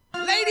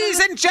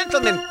Ladies and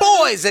gentlemen,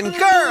 boys and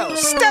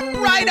girls, step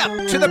right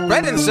up to the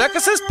Bread and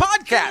Circuses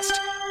podcast,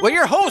 where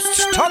your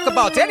hosts talk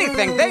about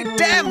anything they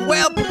damn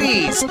well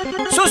please.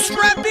 So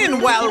strap in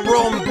while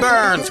Rome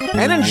burns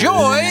and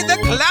enjoy the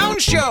clown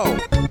show.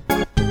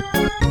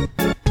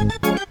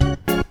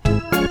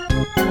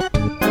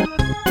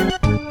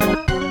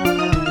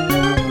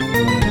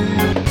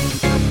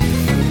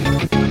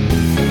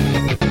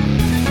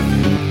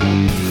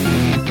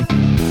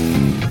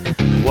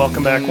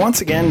 Welcome back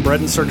once again, Bread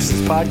and Circuses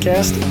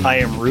podcast. I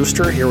am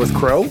Rooster here with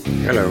Crow.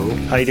 Hello.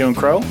 How you doing,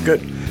 Crow?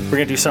 Good. We're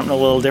going to do something a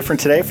little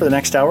different today for the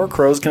next hour.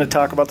 Crow's going to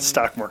talk about the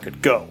stock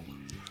market. Go.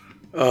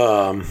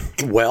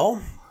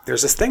 Well,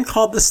 there's this thing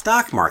called the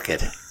stock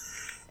market.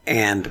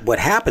 And what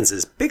happens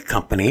is big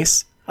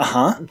companies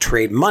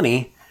trade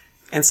money,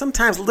 and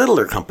sometimes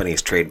littler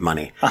companies trade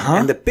money.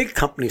 And the big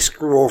companies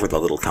screw over the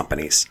little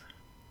companies.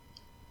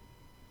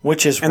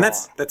 Which is wrong. And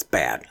that's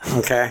bad,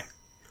 okay?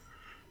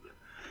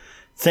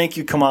 Thank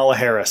you, Kamala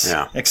Harris,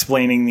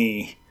 explaining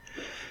the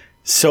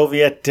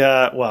Soviet,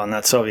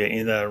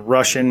 the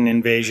Russian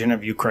invasion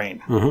of Ukraine.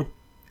 Mm-hmm.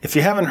 If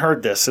you haven't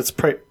heard this, it's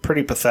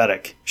pretty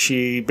pathetic.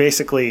 She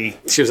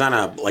was on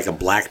a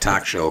black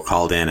talk show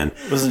called in, and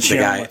wasn't she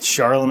on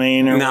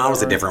Charlemagne? Or no, it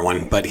was a different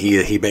one. But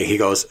he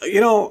goes,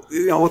 you know,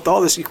 with all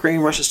this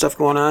Ukraine Russia stuff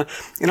going on,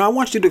 I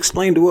want you to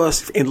explain to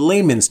us in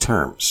layman's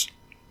terms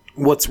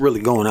what's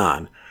really going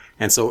on.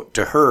 And so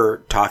to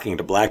her, talking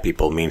to black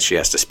people means she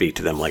has to speak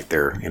to them like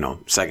they're,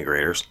 second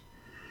graders.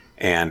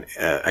 And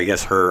I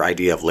guess her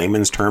idea of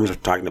layman's terms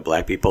of talking to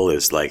black people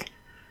is like,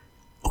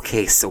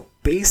 okay, so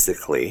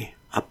basically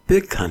a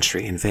big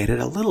country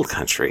invaded a little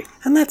country,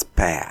 and that's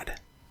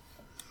bad.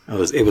 It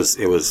was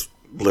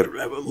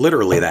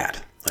literally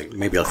that. Like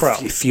maybe a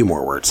few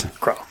more words.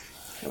 Crow.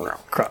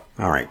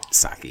 All right,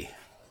 Saki.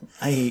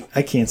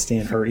 I can't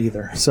stand her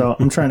either. So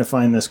I'm trying to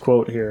find this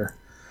quote here.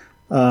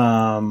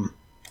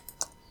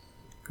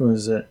 What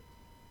is it?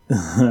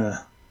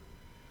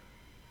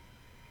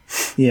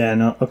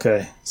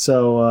 Okay.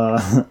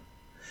 So,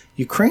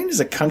 Ukraine is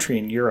a country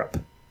in Europe,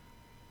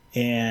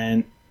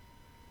 and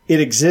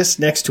it exists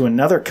next to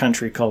another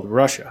country called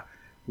Russia.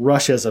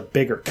 Russia is a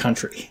bigger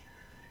country.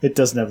 It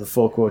doesn't have the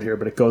full quote here,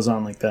 but it goes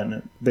on like that, and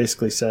it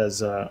basically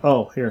says,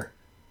 here.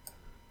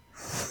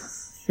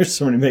 Here's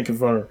somebody making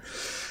fun of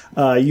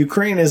her.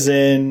 Ukraine's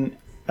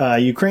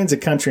a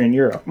country in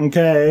Europe,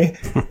 okay?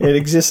 It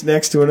exists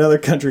next to another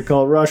country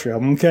called Russia,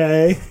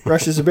 okay?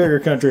 Russia's a bigger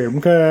country,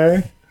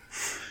 okay?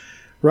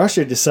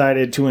 Russia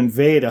decided to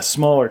invade a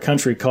smaller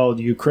country called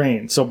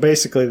Ukraine, so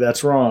basically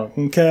that's wrong,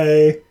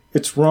 okay?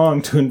 It's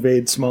wrong to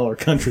invade smaller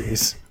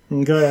countries,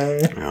 okay?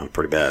 Yeah,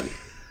 pretty bad.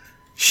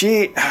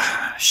 She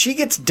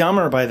gets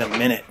dumber by the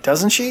minute,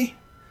 doesn't she?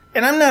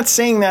 And I'm not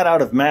saying that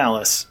out of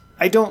malice.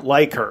 I don't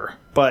like her,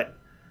 but...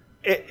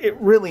 It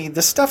really,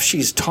 the stuff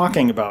she's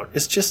talking about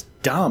is just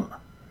dumb.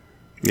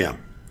 Yeah.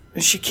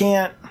 She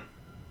can't,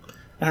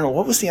 I don't know,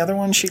 what was the other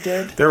one she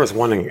did? There was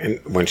one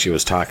when she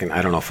was talking,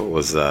 I don't know if it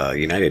was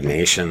United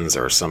Nations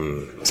or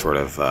some sort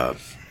of,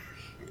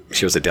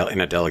 she was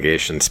in a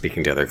delegation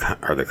speaking to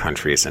other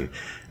countries, and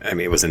I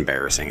mean, it was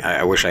embarrassing.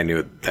 I wish I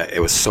knew that. It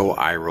was so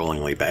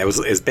eye-rollingly bad. It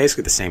was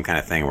basically the same kind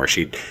of thing where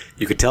you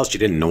could tell she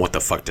didn't know what the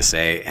fuck to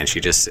say, and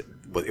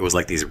it was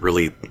like these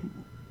really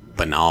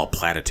banal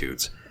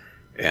platitudes.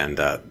 And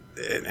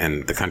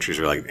the countries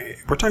were like,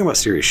 we're talking about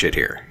serious shit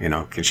here.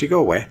 Can she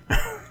go away?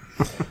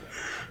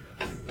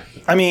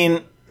 I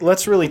mean,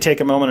 let's really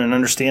take a moment and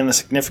understand the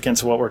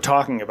significance of what we're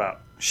talking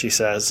about, she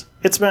says.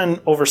 It's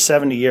been over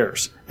 70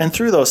 years. And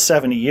through those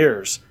 70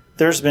 years,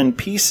 there's been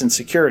peace and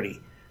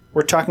security.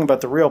 We're talking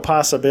about the real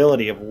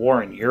possibility of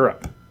war in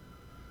Europe.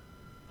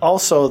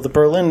 Also, the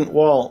Berlin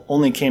Wall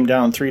only came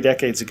down 3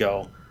 decades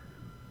ago.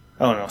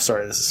 Oh, no,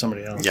 sorry, this is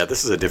somebody else. Yeah,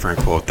 this is a different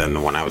quote than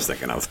the one I was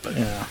thinking of. But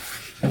yeah.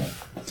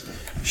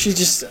 She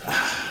just,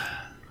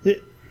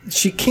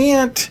 she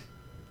can't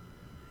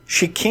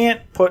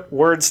put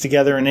words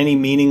together in any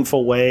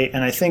meaningful way.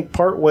 And I think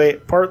part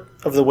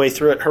of the way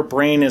through it, her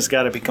brain has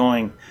got to be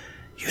going,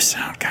 you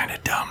sound kind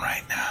of dumb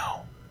right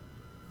now.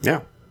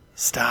 Yeah.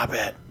 Stop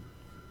it.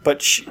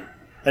 But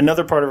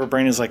another part of her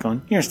brain is like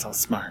going, you're still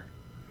smart.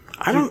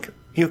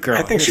 You girl.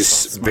 I think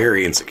she's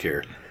very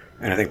insecure.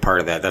 And I think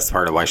that's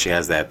part of why she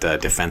has that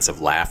defensive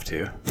laugh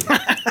too.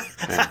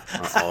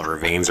 All of her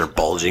veins are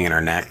bulging in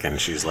her neck, and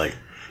she's like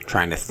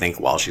trying to think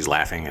while she's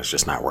laughing. It's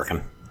just not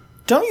working.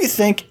 Don't you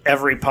think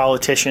every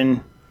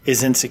politician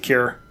is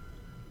insecure?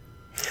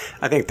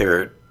 I think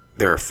they're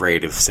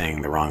afraid of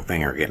saying the wrong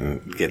thing or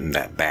getting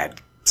that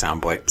bad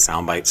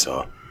soundbite.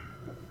 So,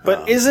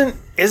 but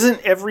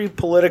isn't every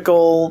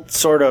political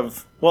sort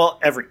of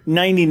every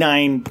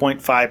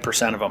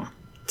 99.5% of them,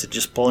 to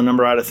just pull a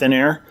number out of thin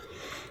air?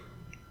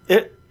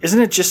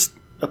 Isn't it just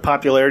a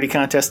popularity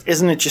contest?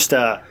 Isn't it just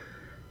a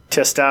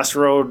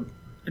testosterone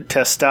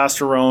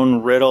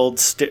riddled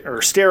or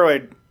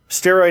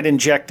steroid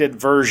injected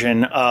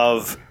version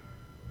of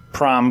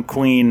prom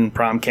queen,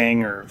 prom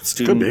king, or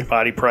student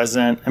body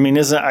president? I mean,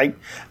 I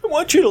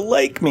want you to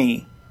like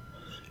me,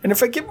 and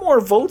if I get more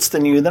votes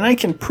than you, then I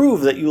can prove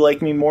that you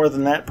like me more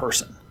than that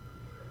person.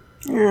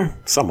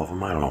 Some of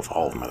them. I don't know if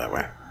all of them are that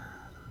way.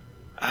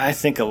 I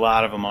think a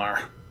lot of them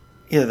are.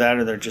 Either that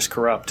or they're just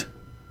corrupt.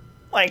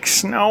 Like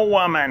Snow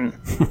Woman.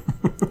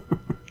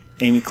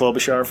 Amy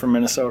Klobuchar from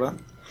Minnesota.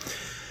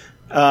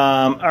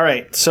 All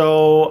right,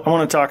 so I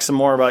want to talk some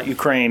more about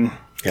Ukraine.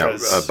 Yeah,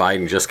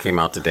 Biden just came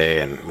out today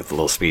and with a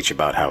little speech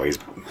about how he's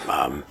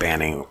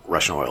banning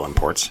Russian oil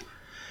imports.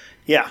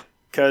 Yeah,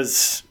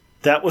 because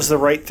that was the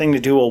right thing to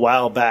do a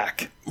while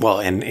back. Well,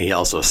 and he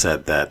also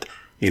said that,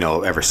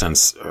 ever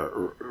since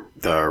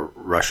the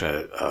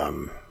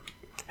Russia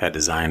had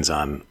designs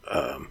on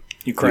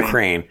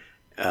Ukraine,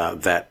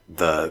 that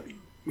the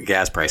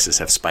gas prices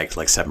have spiked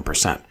like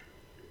 7%.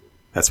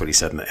 That's what he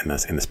said in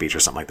the speech or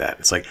something like that.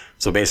 It's like,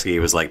 so basically he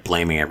was like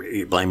blaming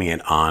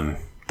it on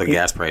the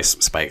gas price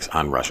spikes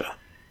on Russia.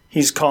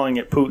 He's calling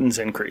it Putin's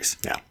increase.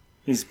 Yeah.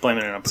 He's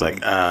blaming it on Putin.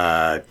 It's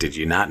like, did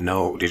you not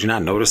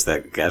notice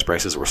that gas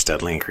prices were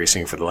steadily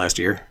increasing for the last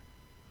year?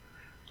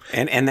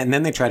 And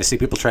then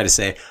people try to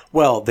say,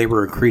 well, they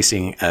were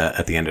increasing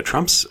at the end of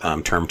Trump's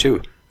term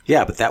too.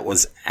 Yeah, but that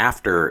was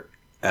after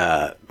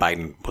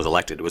Biden was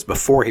elected. It was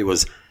before he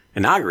was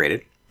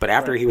inaugurated, but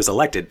after he was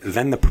elected,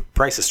 then the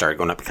prices started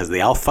going up because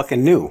they all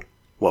fucking knew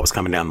what was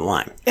coming down the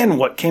line. And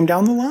what came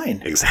down the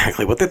line?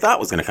 Exactly what they thought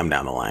was going to come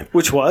down the line.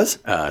 Which was?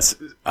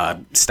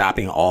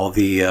 Stopping all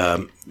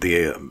the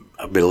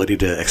ability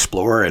to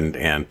explore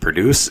and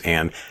produce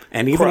and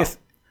even if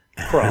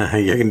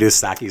you're going to do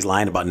Saki's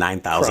line about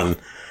 9,000.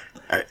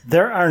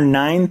 There are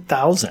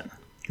 9,000.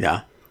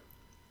 Yeah.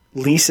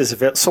 Leases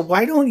available. So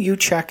why don't you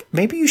check?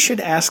 Maybe you should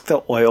ask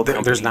the oil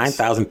companies. There's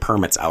 9,000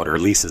 permits out or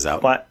leases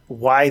out.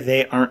 Why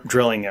they aren't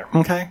drilling there?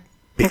 Okay.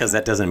 Because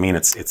that doesn't mean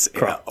it's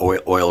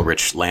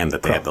oil-rich land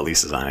that they have the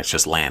leases on. It's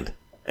just land.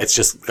 It's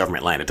just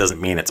government land. It doesn't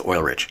mean it's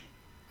oil-rich.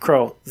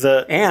 Crow,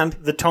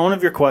 the tone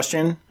of your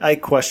question, I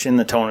question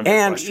the tone of your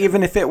question. And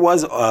even if it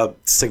was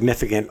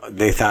significant,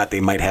 they thought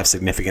they might have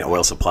significant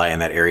oil supply in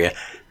that area,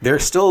 they're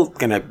still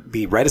going to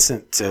be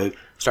reticent to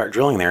start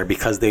drilling there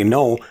because they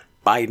know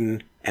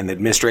Biden and the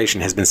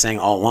administration has been saying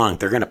all along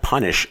they're going to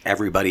punish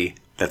everybody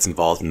that's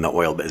involved in the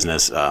oil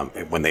business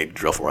when they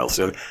drill for oil.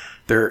 So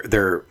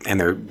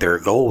their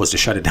goal was to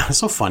shut it down. It's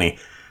so funny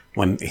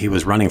when he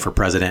was running for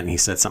president and he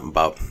said something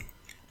about,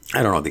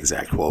 I don't know the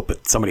exact quote,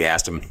 but somebody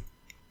asked him,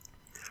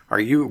 Are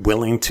you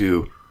willing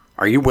to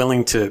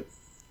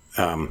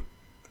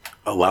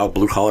allow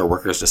blue collar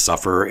workers to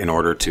suffer in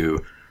order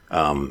to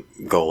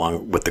go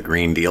along with the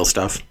Green Deal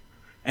stuff?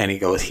 And he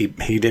goes, he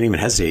didn't even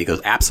hesitate. He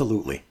goes,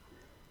 absolutely.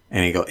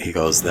 And he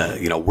goes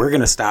that we're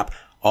going to stop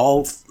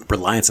all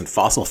reliance on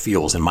fossil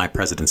fuels in my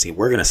presidency.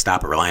 We're going to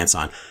stop a reliance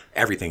on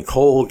everything,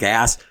 coal,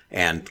 gas,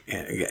 and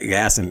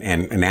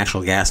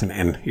natural gas.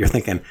 And you're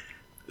thinking,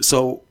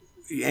 so,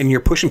 and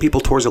you're pushing people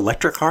towards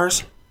electric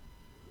cars.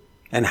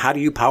 And how do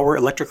you power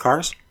electric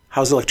cars?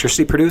 How's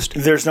electricity produced?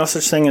 There's no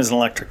such thing as an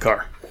electric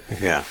car.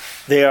 Yeah.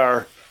 They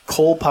are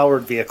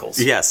coal-powered vehicles.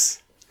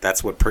 Yes.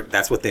 That's what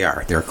they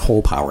are. They're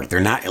coal-powered. They're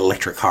not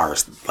electric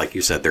cars. Like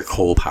you said, they're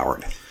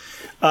coal-powered.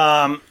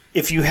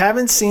 If you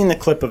haven't seen the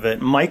clip of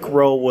it, Mike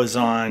Rowe was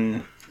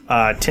on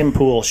Tim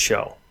Pool's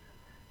show.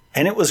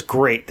 And it was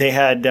great. They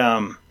had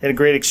a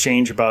great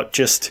exchange about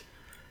just,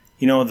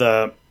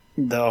 the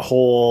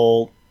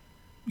whole...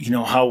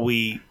 how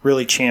we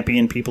really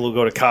champion people who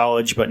go to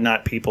college, but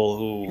not people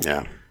who,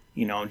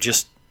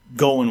 just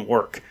go and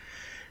work.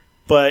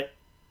 But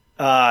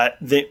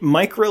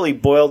Mike really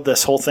boiled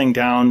this whole thing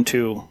down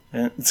to,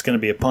 and it's going to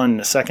be a pun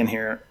in a second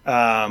here.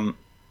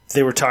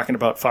 They were talking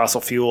about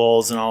fossil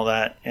fuels and all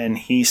that. And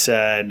he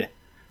said,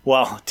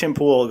 Tim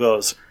Pool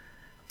goes,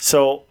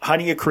 so how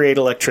do you create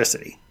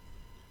electricity?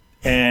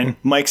 And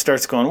Mike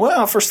starts going,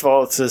 well, first of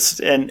all, it's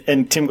this.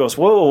 And Tim goes,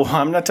 whoa,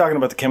 I'm not talking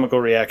about the chemical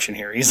reaction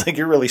here. He's like,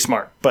 you're really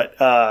smart. But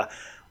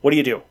what do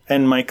you do?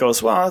 And Mike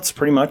goes, well, it's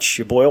pretty much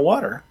you boil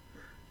water,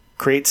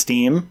 create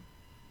steam,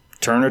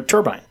 turn a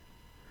turbine.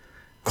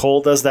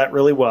 Coal does that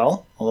really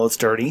well, although it's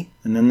dirty.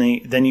 And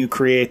then you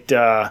create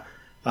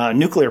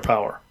nuclear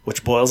power,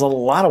 which boils a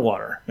lot of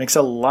water, makes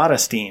a lot of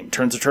steam,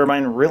 turns a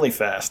turbine really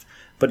fast.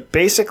 But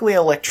basically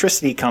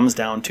electricity comes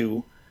down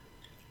to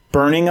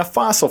burning a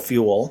fossil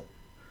fuel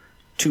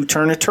to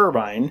turn a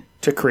turbine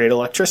to create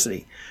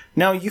electricity.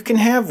 Now, you can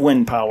have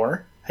wind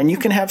power and you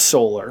can have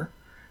solar,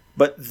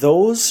 but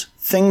those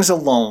things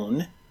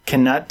alone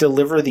cannot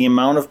deliver the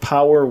amount of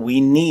power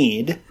we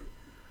need.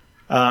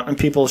 And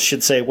people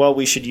should say, well,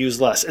 we should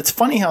use less. It's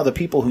funny how the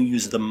people who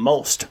use the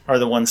most are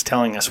the ones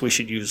telling us we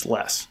should use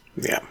less.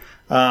 Yeah.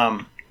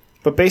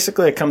 But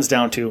basically it comes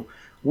down to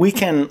we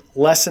can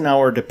lessen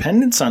our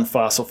dependence on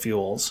fossil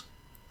fuels,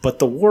 but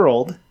the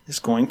world is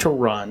going to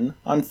run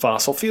on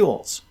fossil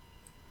fuels.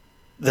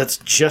 That's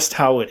just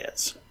how it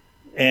is.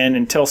 And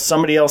until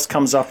somebody else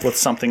comes up with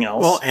something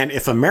else. Well, and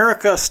if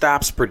America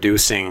stops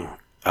producing,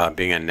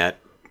 being a net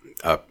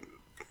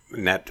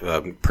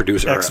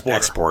producer,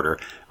 exporter,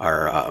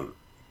 or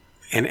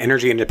and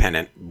energy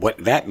independent, what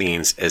that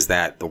means is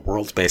that the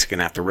world's basically going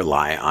to have to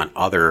rely on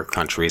other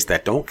countries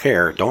that don't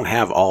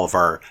have all of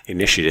our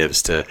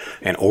initiatives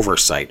and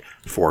oversight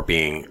for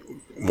being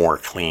more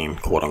clean,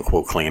 quote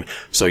unquote clean.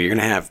 So you're going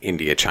to have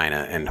India,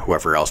 China, and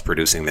whoever else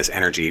producing this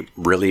energy,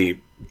 really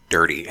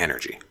dirty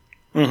energy.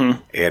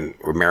 Mm-hmm. And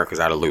America's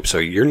out of loop. So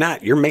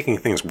you're making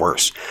things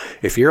worse.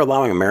 If you're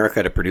allowing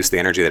America to produce the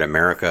energy that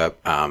America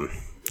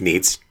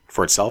needs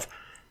for itself,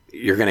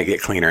 you're going to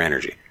get cleaner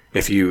energy.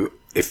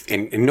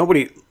 And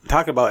nobody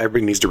talking about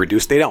everybody needs to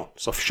reduce, they don't.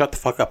 So shut the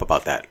fuck up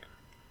about that.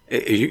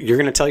 You're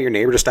going to tell your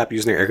neighbor to stop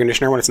using their air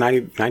conditioner when it's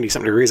 90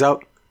 something degrees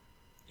out?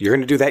 You're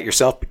going to do that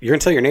yourself? You're going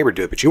to tell your neighbor to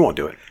do it, but you won't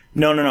do it.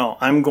 No.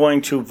 I'm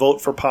going to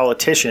vote for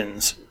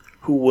politicians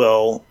who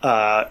will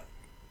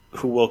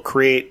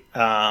create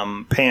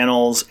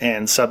panels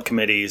and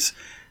subcommittees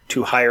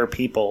to hire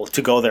people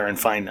to go there and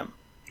find them.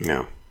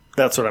 Yeah.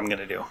 That's what I'm going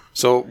to do.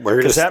 So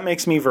because that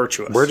makes me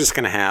virtuous. We're just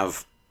going to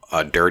have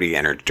a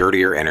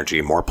dirtier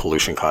energy, more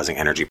pollution-causing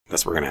energy.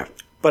 That's what we're going to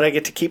have. But I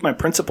get to keep my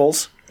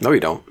principles. No, you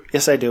don't.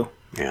 Yes, I do.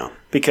 Yeah.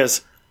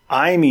 Because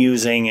I'm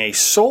using a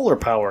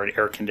solar-powered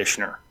air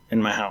conditioner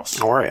in my house.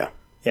 How are you?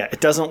 Yeah,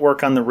 it doesn't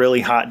work on the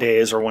really hot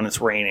days or when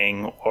it's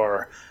raining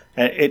or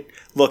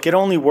it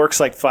only works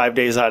like 5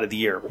 days out of the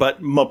year,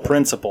 but my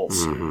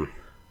principles. Mm-hmm.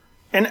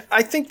 And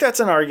I think that's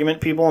an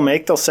argument people will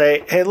make. They'll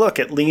say, "Hey, look,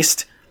 at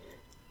least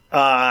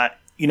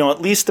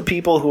the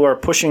people who are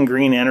pushing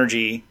green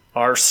energy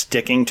are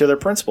sticking to their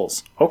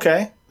principles."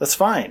 Okay, that's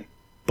fine.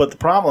 But the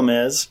problem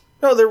is,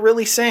 no, they're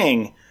really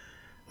saying,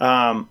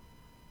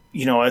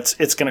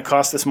 it's going to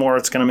cost us more,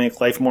 it's going to make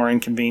life more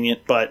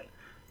inconvenient, but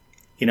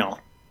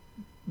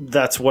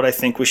that's what I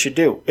think we should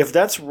do. If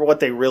that's what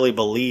they really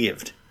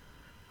believed,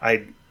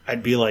 I'd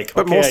be like,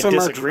 but okay, most I of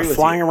them disagree are with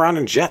flying you. around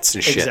in jets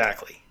and shit.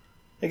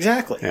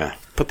 Exactly. Yeah,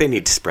 but they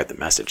need to spread the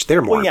message.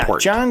 They're more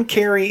important. John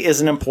Kerry is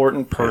an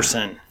important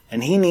person,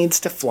 and he needs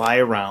to fly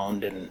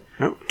around and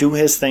do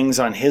his things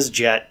on his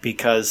jet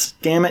because,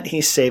 damn it,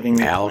 he's saving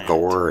the Al planet.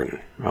 Gore and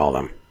all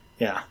them.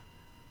 Yeah.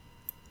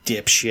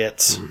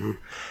 Dipshits. Mm-hmm.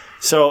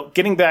 So,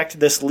 getting back to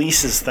this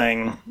leases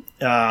thing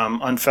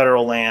on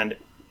federal land,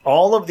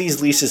 all of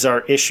these leases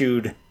are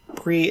issued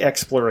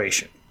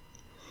pre-exploration.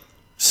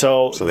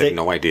 So they have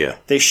no idea.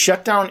 They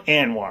shut down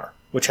ANWR,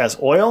 which has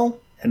oil,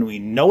 and we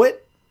know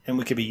it, and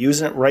we could be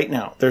using it right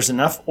now. There's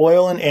enough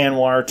oil in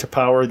ANWR to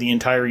power the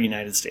entire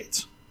United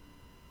States.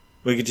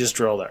 We could just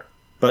drill there,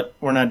 but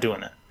we're not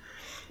doing it.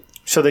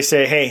 So they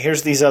say, hey,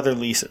 here's these other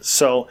leases.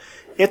 So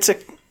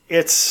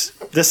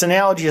this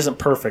analogy isn't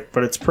perfect,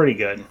 but it's pretty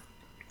good.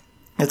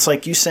 It's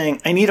like you saying,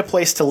 I need a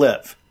place to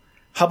live.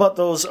 How about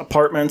those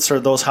apartments or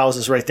those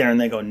houses right there? And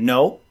they go,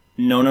 no.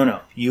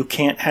 You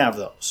can't have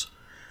those.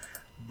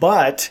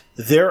 But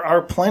there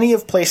are plenty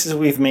of places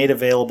we've made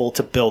available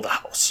to build a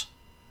house.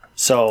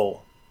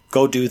 So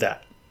go do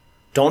that.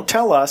 Don't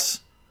tell us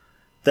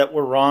that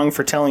we're wrong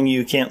for telling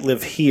you can't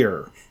live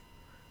here.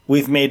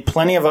 We've made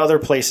plenty of other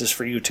places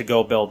for you to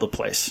go build a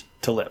place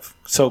to live.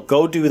 So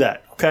go do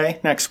that.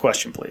 Okay? Next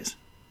question, please.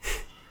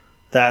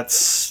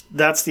 That's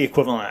the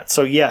equivalent of that.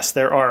 So yes,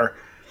 there are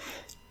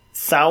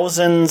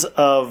thousands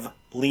of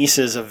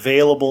leases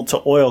available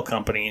to oil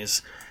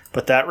companies,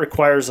 but that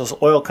requires those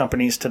oil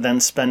companies to then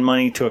spend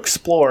money to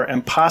explore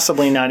and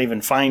possibly not even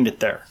find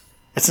it there.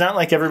 It's not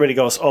like everybody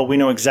goes, oh, we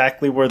know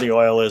exactly where the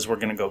oil is, we're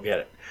going to go get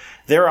it.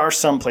 There are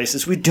some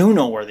places we do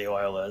know where the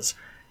oil is,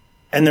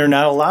 and they're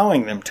not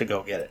allowing them to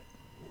go get it.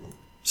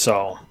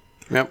 So,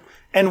 yep.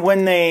 And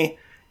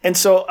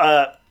so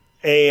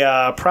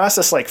a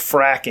process like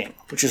fracking,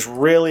 which is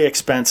really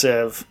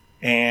expensive,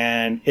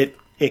 and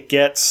it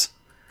gets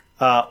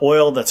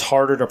oil that's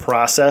harder to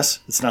process.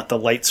 It's not the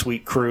light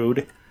sweet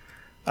crude.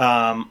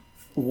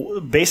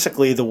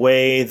 Basically, the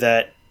way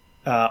that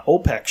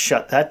OPEC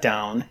shut that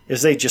down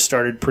is they just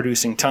started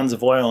producing tons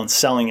of oil and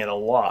selling at a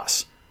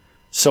loss.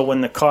 So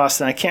when the cost,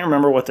 and I can't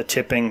remember what the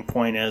tipping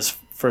point is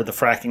for the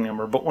fracking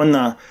number, but when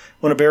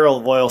a barrel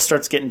of oil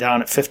starts getting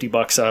down at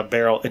 $50 a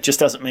barrel, it just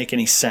doesn't make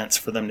any sense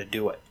for them to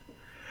do it.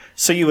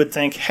 So you would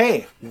think,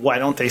 hey, why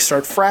don't they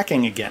start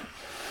fracking again?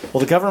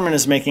 Well, the government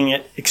is making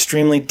it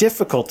extremely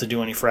difficult to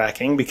do any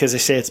fracking because they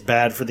say it's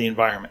bad for the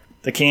environment.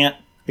 They can't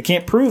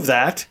prove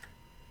that.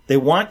 They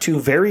want to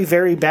very,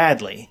 very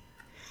badly,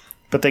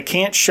 but they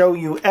can't show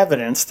you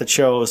evidence that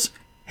shows,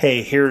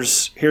 hey,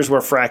 here's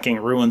where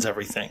fracking ruins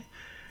everything.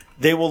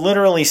 They will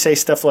literally say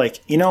stuff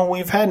like,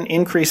 we've had an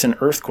increase in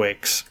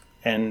earthquakes,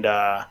 and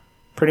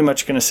pretty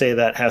much going to say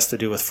that has to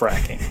do with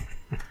fracking.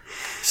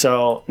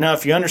 So now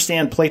if you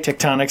understand plate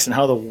tectonics and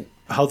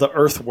how the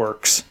earth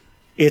works,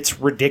 it's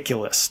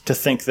ridiculous to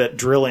think that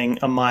drilling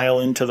a mile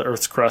into the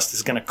earth's crust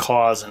is going to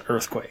cause an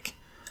earthquake.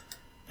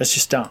 That's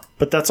just dumb.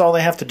 But that's all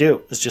they have to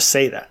do is just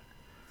say that.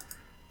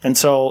 And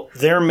so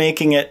they're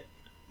making it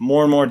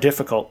more and more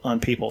difficult on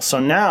people. So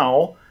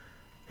now,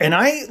 and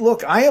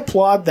I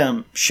applaud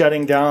them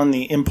shutting down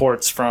the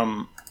imports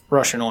from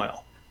Russian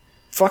oil.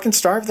 Fucking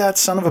starve that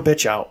son of a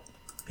bitch out,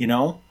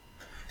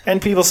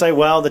 And people say,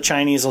 well, the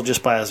Chinese will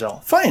just buy us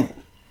oil. Fine.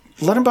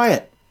 Let them buy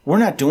it. We're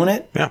not doing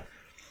it. Yeah.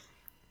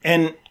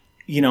 And,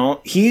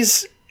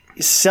 he's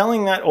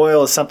selling that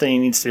oil as something he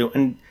needs to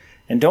do.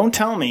 And don't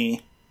tell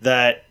me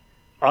that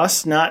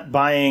us not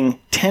buying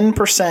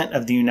 10%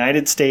 of the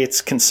United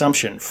States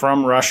consumption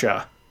from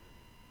Russia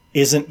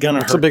isn't going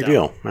to hurt It's a big them.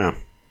 deal.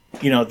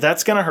 Yeah.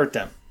 That's going to hurt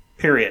them,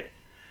 period.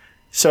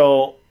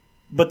 So,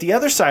 but the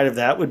other side of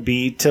that would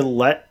be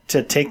to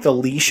take the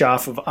leash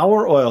off of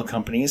our oil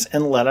companies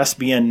and let us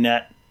be a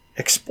net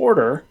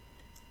exporter.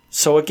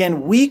 So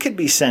again, we could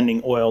be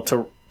sending oil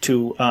to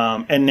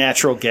and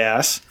natural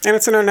gas. And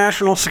it's in our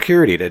national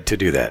security to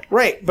do that.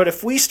 Right. But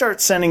if we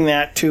start sending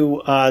that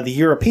to the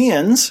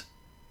Europeans,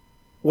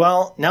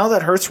 well, now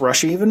that hurts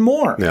Russia even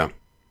more. Yeah.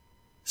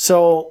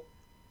 So,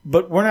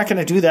 but we're not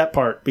going to do that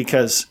part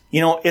because,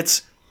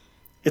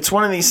 it's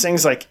one of these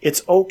things like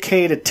it's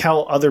okay to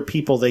tell other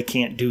people they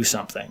can't do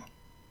something,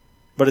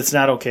 but it's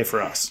not okay for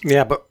us.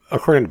 Yeah, but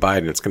according to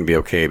Biden, it's going to be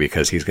okay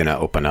because he's going to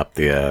open up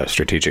the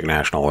strategic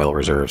national oil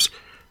reserves.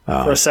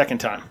 For a second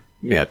time.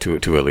 Yeah,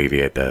 to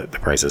alleviate the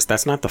prices.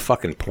 That's not the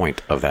fucking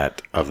point of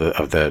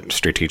the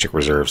strategic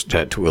reserves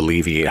to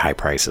alleviate high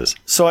prices.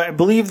 So I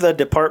believe the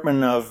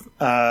Department of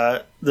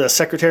the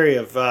Secretary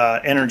of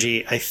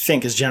Energy, I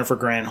think, is Jennifer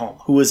Granholm,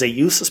 who is a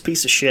useless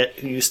piece of shit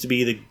who used to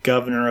be the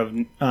governor of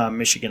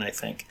Michigan, I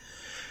think.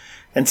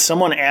 And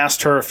someone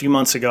asked her a few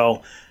months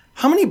ago,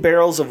 how many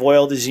barrels of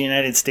oil does the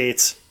United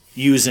States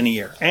use in a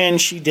year?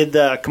 And she did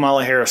the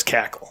Kamala Harris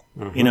cackle,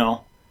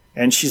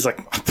 And she's like,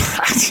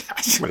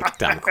 what a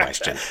dumb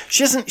question.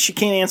 She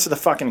can't answer the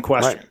fucking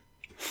question. Right.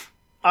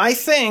 I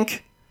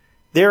think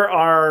there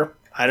are,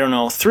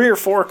 3 or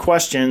 4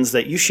 questions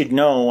that you should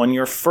know on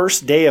your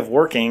first day of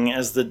working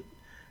as the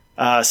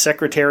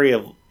Secretary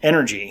of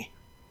Energy.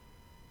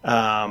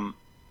 And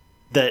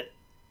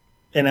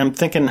I'm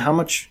thinking how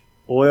much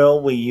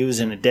oil we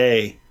use in a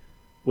day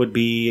would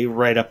be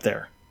right up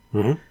there.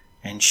 Mm-hmm.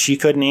 And she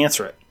couldn't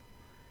answer it.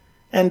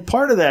 And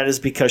part of that is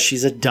because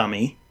she's a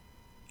dummy.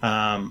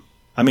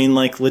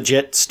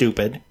 Legit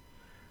stupid.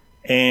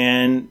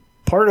 And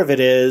part of it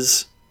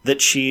is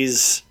that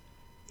she's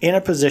in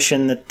a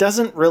position that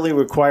doesn't really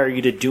require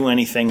you to do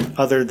anything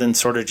other than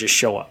sort of just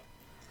show up.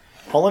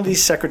 All of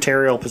these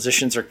secretarial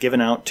positions are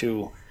given out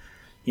to,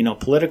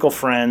 political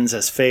friends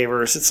as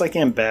favors. It's like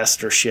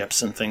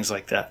ambassadorships and things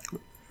like that.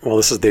 Well,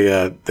 this is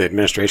the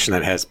administration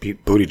that has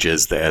Pete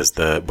Buttigieg as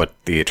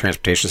the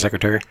transportation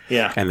secretary.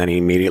 Yeah. And then he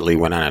immediately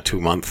went on a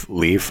 2-month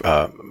leave,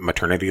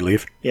 maternity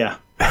leave. Yeah.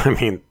 I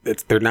mean,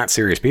 they're not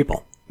serious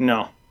people.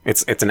 No.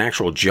 It's an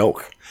actual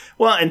joke.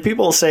 Well, and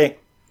people will say,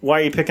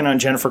 why are you picking on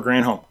Jennifer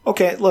Granholm?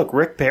 Okay, look,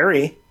 Rick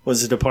Perry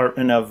was the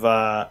Department of,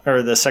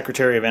 or the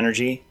Secretary of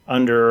Energy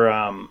under,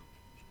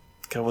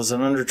 was it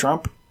under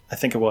Trump? I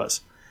think it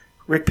was.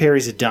 Rick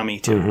Perry's a dummy,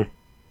 too.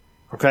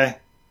 Mm-hmm. Okay?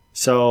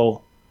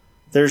 So,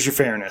 there's your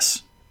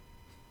fairness.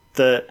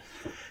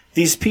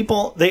 These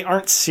people, they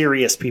aren't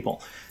serious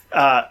people.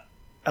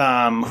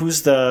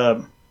 Who's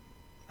the,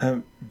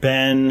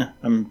 Ben,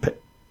 the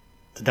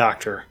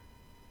doctor?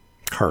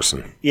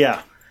 Carson.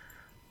 Yeah.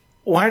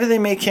 Why do they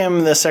make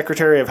him the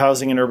Secretary of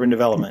Housing and Urban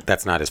Development?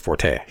 That's not his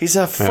forte. He's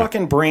a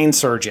fucking brain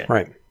surgeon.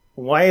 Right.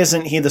 Why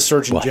isn't he the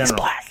Surgeon General? He's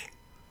black.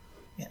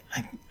 Yeah,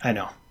 I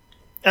know.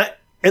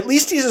 At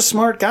least he's a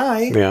smart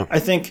guy. Yeah. I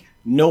think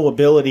no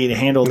ability to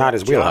handle not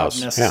his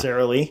wheelhouse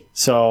necessarily. Yeah.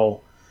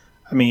 So,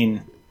 I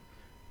mean,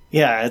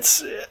 yeah,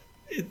 it's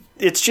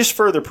just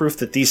further proof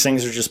that these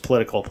things are just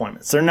political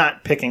appointments. They're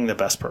not picking the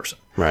best person.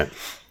 Right.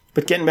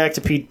 But getting back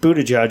to Pete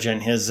Buttigieg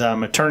and his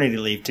maternity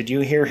leave, did you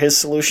hear his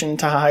solution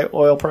to high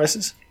oil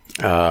prices?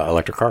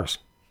 Electric cars.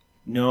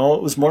 No,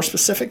 it was more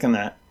specific than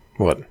that.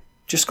 What?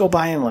 Just go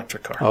buy an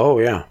electric car. Oh,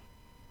 yeah.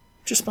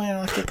 Just buy an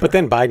electric car. But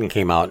then Biden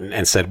came out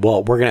and said,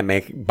 well, we're going to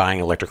make buying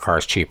electric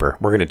cars cheaper.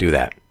 We're going to do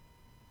that.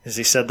 Has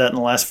he said that in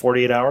the last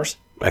 48 hours?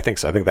 I think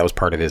so. I think that was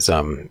part of his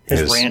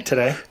rant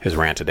today? His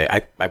rant today.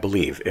 I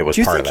believe it was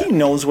part of that. Do you think he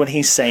knows what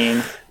he's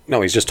saying?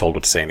 No, he's just told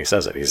what to say and he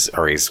says it. He's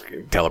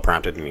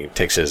teleprompted and he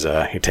takes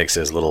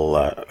his little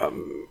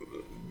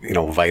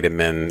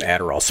vitamin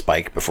Adderall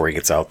spike before he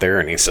gets out there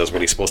and he says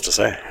what he's supposed to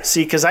say.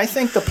 See, because I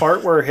think the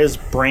part where his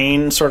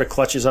brain sort of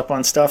clutches up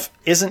on stuff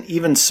isn't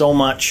even so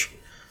much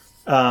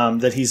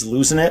that he's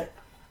losing it,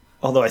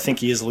 although I think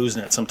he is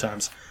losing it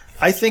sometimes.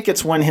 I think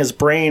it's when his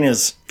brain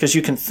is, because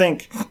you can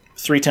think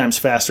 3 times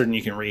faster than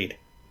you can read.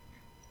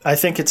 I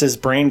think it's his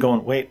brain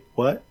going, wait,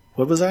 what?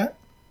 What was that?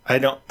 I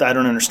don't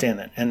understand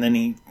that. And then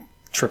he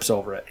trips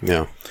over it.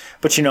 Yeah.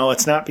 But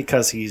it's not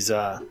because he's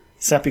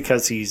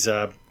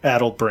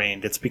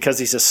addled-brained. It's because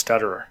he's a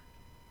stutterer.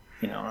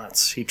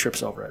 He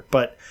trips over it.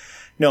 But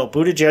no,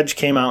 Buttigieg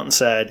came out and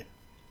said,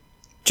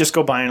 just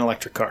go buy an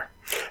electric car.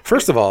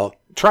 First of all,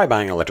 try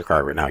buying an electric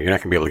car right now. You're not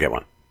going to be able to get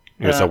one.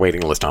 There's a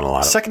waiting list on a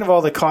lot of them. Second of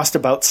all, they cost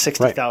about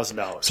 $60,000.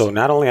 Right. So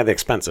not only are they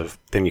expensive,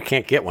 then you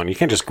can't get one. You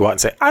can't just go out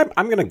and say,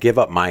 I'm going to give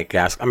up my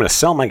gas. I'm going to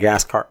sell my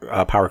gas car,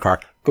 power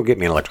car. Go get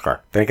me an electric car.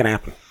 That ain't going to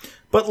happen.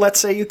 But let's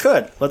say you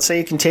could. Let's say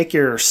you can take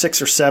your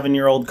 6 or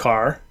 7-year-old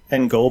car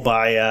and go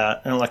buy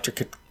an electric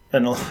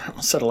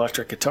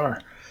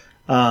guitar.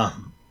 A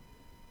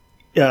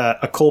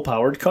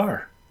coal-powered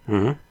car.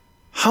 Mm-hmm.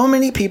 How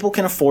many people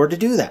can afford to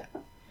do that?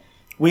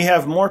 We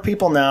have more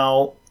people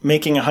now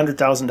making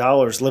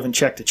 $100,000 living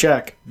check to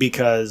check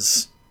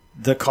because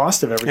the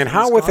cost of everything. And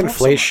how with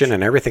inflation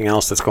and everything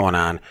else that's going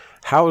on,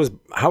 how is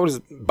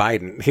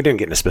Biden, he didn't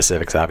get into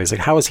specifics, obviously,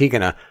 how is he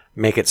going to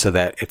make it so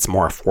that it's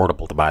more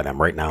affordable to buy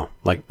them right now?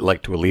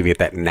 Like to alleviate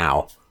that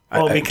now?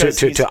 Well, because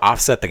to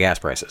offset the gas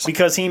prices.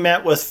 Because he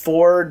met with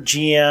Ford,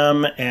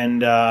 GM,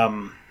 and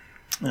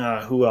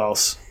who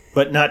else?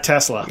 But not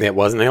Tesla. It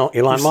wasn't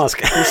Elon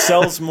Musk. Who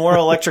sells more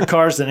electric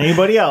cars than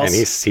anybody else. And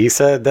he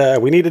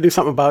said, we need to do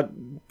something about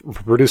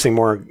producing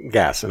more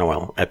gas and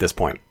oil at this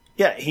point.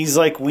 Yeah, he's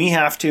like, we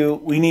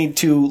need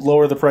to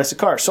lower the price of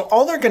cars. So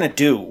all they're going to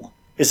do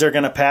is they're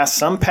going to pass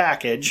some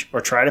package or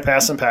try to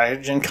pass some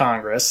package in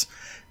Congress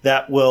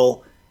that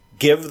will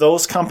give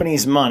those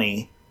companies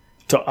money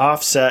to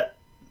offset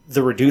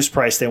the reduced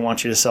price they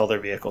want you to sell their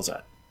vehicles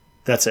at.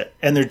 That's it.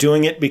 And they're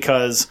doing it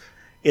because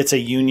it's a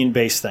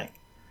union-based thing.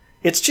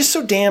 It's just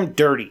so damn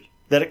dirty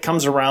that it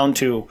comes around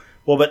to,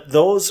 well, but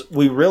those,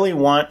 we really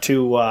want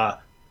to,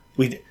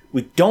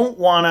 we don't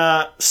want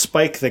to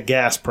spike the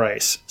gas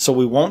price, so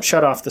we won't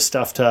shut off the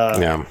stuff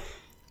to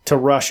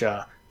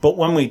Russia. But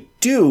when we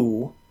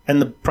do,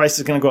 and the price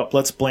is going to go up,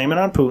 let's blame it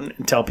on Putin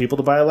and tell people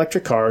to buy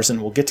electric cars,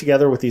 and we'll get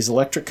together with these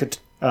electric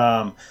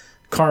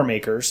car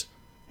makers.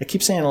 I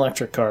keep saying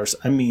electric cars.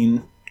 I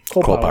mean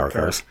coal-powered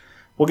cars.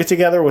 We'll get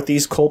together with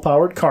these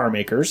coal-powered car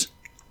makers,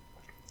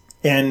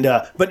 and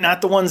but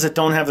not the ones that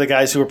don't have the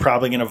guys who are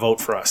probably going to vote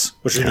for us,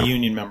 which are the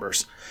union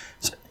members.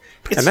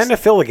 And then to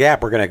fill the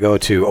gap, we're going to go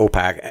to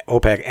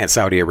OPEC and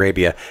Saudi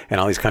Arabia and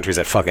all these countries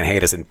that fucking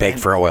hate us and beg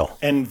for oil.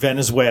 And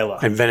Venezuela.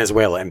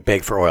 And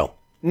beg for oil.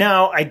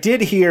 Now, I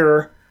did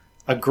hear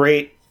a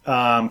great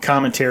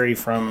commentary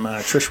from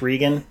Trish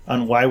Regan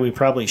on why we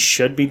probably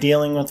should be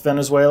dealing with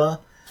Venezuela,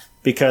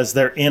 because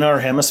they're in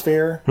our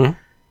hemisphere. Mm-hmm.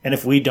 And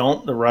if we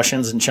don't, the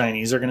Russians and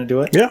Chinese are going to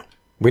do it. Yeah.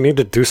 We need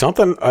to do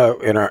something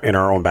in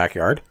our own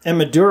backyard. And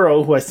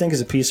Maduro, who I think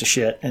is a piece of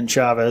shit, and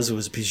Chavez, who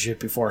was a piece of shit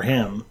before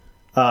him.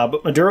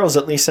 But Maduro's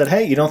at least said,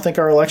 hey, you don't think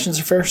our elections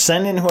are fair?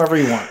 Send in whoever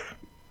you want.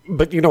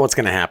 But you know what's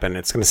going to happen?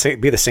 It's going to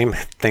be the same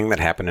thing that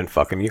happened in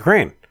fucking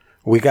Ukraine.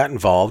 We got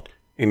involved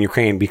in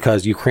Ukraine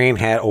because Ukraine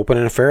had open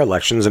and fair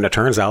elections, and it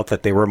turns out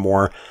that they were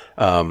more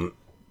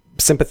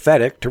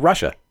sympathetic to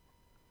Russia.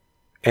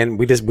 And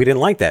we didn't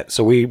like that.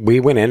 So we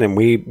went in and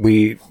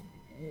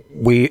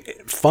we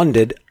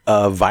funded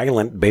a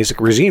violent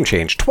basic regime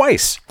change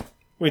twice.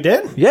 We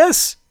did?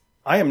 Yes.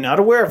 I am not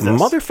aware of this.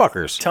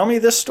 Motherfuckers. Tell me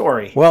this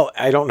story. Well,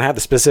 I don't have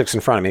the specifics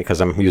in front of me because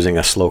I'm using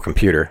a slow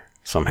computer,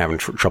 so I'm having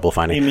trouble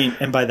finding. You mean,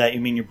 and by that you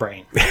mean your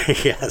brain?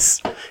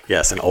 Yes,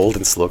 an old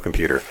and slow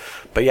computer.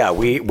 But yeah,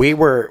 we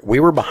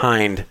were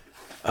behind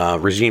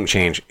regime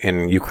change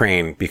in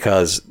Ukraine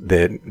because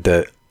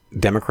the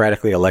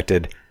democratically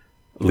elected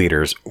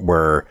leaders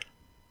were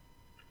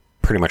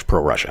pretty much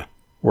pro-Russia.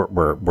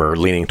 We're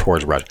leaning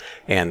towards Russia,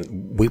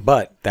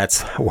 but that's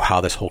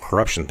how this whole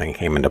corruption thing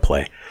came into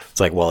play. It's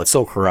like, well, it's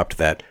so corrupt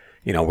that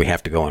we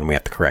have to go and we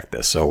have to correct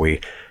this. So we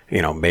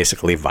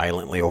basically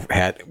violently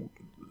had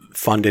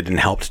funded and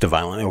helped to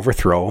violently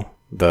overthrow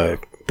the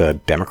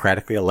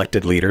democratically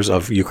elected leaders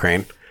of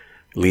Ukraine.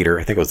 I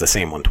think it was the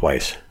same one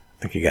twice.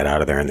 I think he got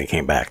out of there and they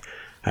came back.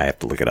 I have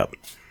to look it up.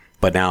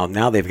 But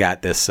now they've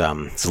got this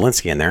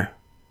Zelensky in there,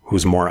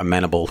 who's more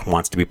amenable,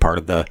 wants to be part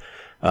of the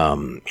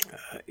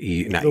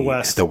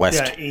the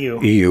West,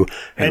 EU,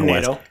 and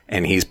NATO, West,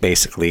 and he's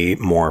basically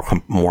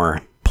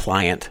more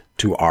pliant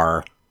to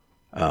our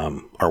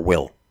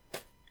will.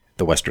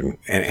 The Western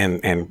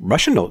and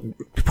Russian.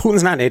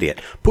 Putin's not an idiot.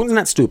 Putin's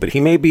not stupid. He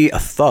may be a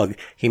thug.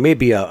 He may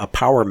be a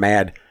power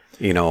mad,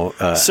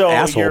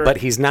 asshole, but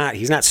he's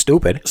not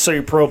stupid. So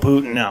you're pro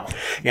Putin now.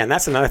 Yeah, and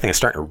that's another thing that's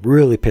starting to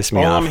really piss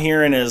me off. All I'm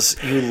hearing is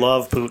you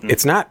love Putin.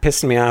 It's not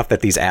pissing me off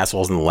that these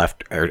assholes on the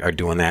left are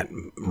doing that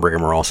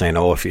rigmarole, saying,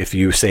 "Oh, if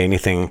you say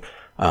anything,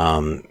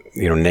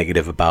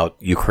 negative about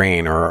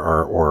Ukraine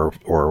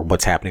or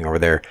what's happening over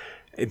there,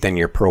 then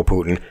you're pro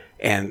Putin."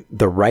 And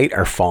the right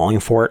are falling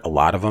for it. A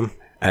lot of them.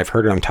 I've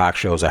heard it on talk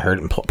shows. I heard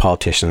it in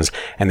politicians,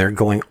 and they're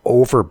going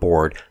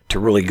overboard to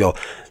really go,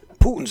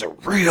 Putin's a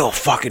real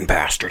fucking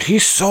bastard.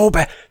 He's so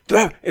bad.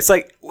 It's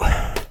like,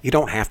 you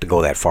don't have to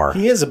go that far.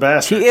 He is a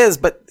bastard. He is,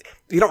 but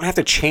you don't have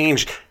to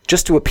change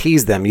just to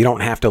appease them. You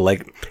don't have to,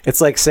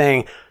 it's like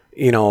saying,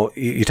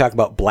 you talk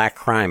about black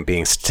crime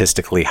being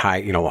statistically high,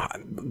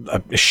 a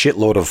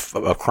shitload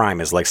of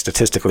crime is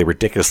statistically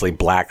ridiculously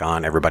black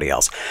on everybody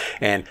else.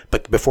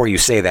 But before you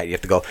say that, you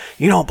have to go,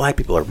 black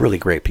people are really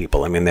great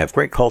people. I mean, they have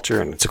great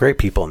culture and it's great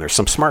people and there's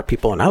some smart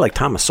people and I like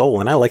Thomas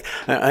Sowell and I like,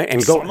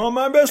 some of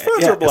my best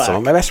friends are black. Some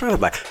of my best friends are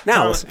black.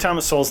 Now,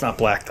 Thomas Sowell's not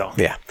black though.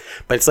 Yeah.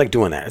 But it's like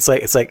doing that.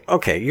 It's like,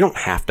 okay, you don't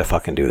have to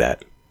fucking do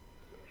that.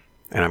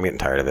 And I'm getting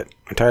tired of it.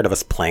 I'm tired of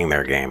us playing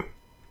their game.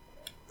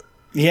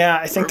 Yeah,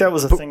 I think that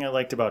was the thing I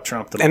liked about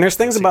Trump. And there's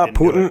things about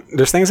Putin.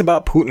 There's things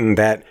about Putin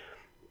that,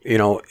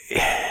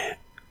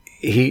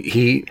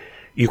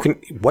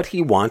 what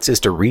he wants is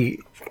to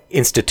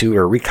reinstitute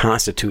or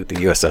reconstitute the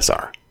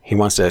USSR. He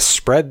wants to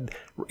spread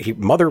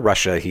Mother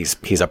Russia.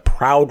 He's a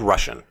proud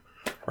Russian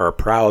or a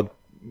proud,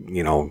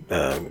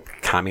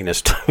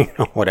 communist,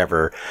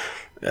 whatever,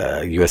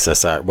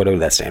 USSR. What would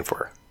that stand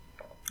for?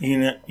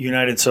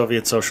 United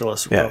Soviet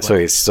Socialist Yeah,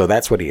 Republic. so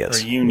that's what he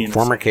is. Or Union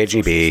Former Soviet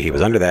KGB. He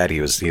was under that.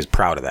 He's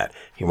proud of that.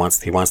 He wants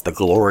the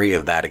glory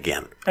of that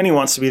again. And he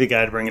wants to be the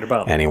guy to bring it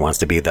about. And he wants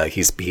to be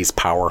he's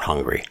power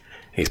hungry.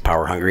 He's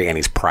power hungry and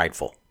he's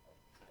prideful.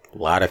 A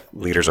lot of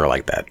leaders are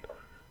like that.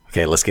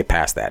 Okay, let's get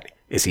past that.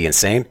 Is he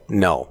insane?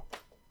 No.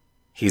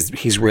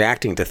 He's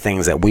reacting to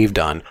things that we've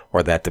done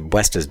or that the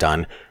West has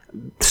done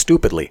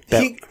stupidly.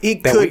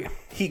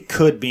 He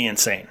could be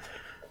insane.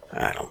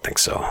 I don't think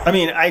so. I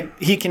mean,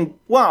 he can.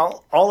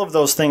 Well, all of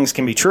those things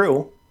can be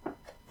true,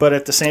 but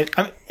at the same,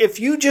 if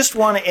you just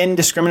want to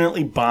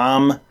indiscriminately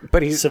bomb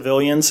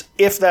civilians,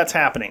 if that's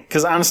happening,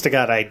 because honest to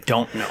God, I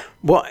don't know.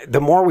 Well,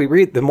 the more we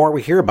read, the more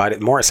we hear about it,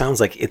 the more it sounds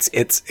like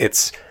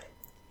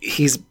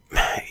he's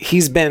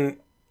been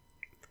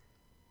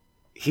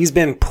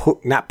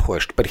not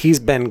pushed, but he's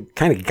been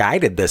kind of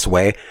guided this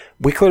way.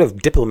 We could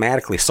have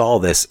diplomatically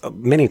solved this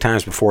many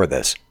times before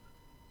this,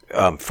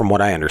 from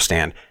what I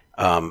understand.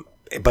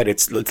 But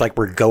it's like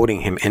we're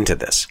goading him into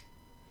this.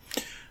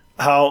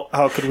 How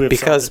could we have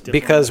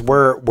because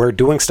we're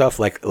doing stuff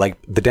like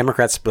the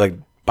Democrats, like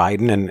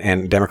Biden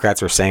and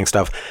Democrats are saying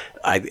stuff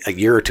a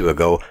year or two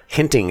ago,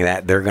 hinting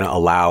that they're going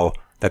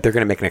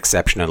to make an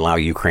exception and allow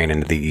Ukraine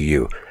into the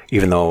EU,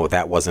 even though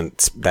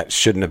that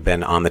shouldn't have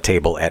been on the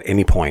table at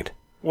any point.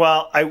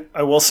 Well,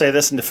 I will say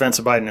this in defense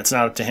of Biden: it's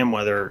not up to him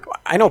whether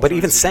I know, but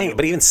even saying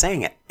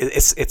it,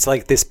 it's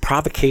like this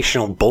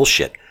provocational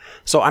bullshit.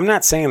 So I'm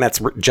not saying that's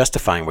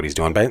justifying what he's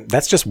doing, but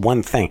that's just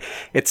one thing.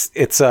 It's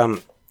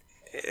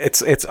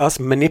us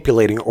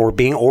manipulating or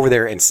being over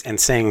there and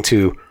saying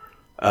to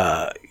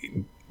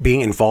being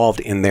involved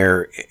in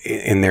their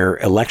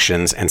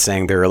elections and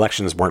saying their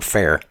elections weren't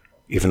fair,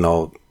 even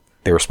though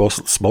they were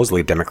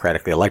supposedly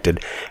democratically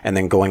elected, and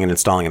then going and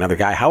installing another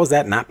guy. How is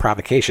that not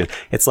provocation?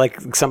 It's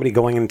like somebody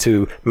going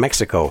into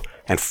Mexico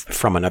and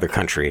from another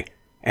country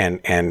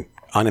and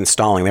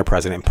uninstalling their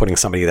president and putting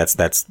somebody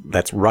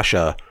that's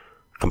Russia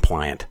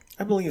compliant.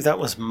 I believe that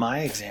was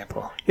my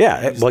example.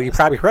 Yeah, well, you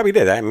probably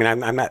did. I mean,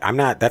 I'm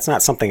not. That's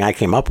not something I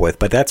came up with,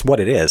 but that's what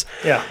it is.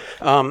 Yeah.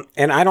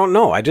 And I don't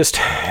know.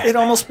 It'd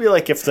almost be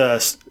like if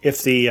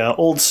the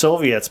old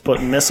Soviets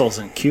put missiles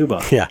in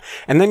Cuba. Yeah,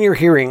 and then you're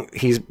hearing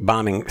he's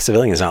bombing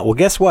civilians now. Well,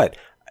 guess what?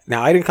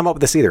 Now I didn't come up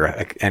with this either,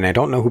 and I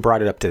don't know who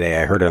brought it up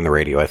today. I heard it on the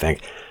radio. I think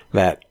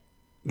that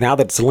now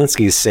that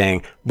Zelensky is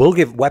saying we'll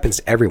give weapons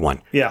to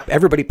everyone. Yeah.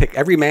 Everybody pick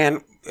every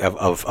man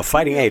of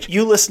fighting age.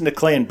 You listened to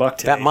Clay and Buck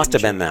today. That must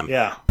have been them.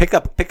 Yeah. Pick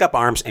up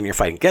arms and you're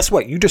fighting. Guess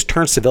what? You just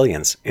turned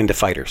civilians into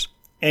fighters.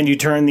 And you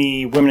turn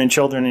the women and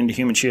children into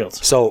human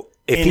shields. So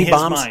if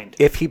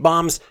he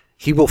bombs,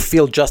 he will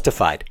feel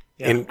justified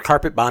in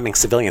carpet bombing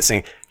civilians,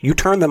 saying you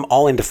turn them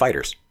all into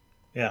fighters.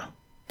 Yeah.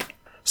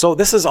 So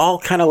this is all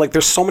kind of like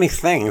there's so many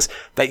things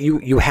that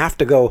you have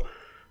to go.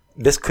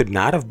 This could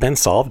not have been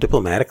solved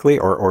diplomatically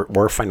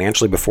or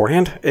financially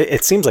beforehand.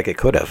 It seems like it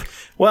could have.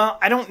 Well,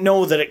 I don't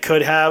know that it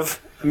could have.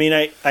 I mean,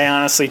 I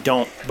honestly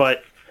don't.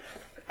 But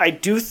I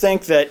do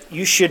think that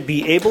you should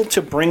be able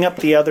to bring up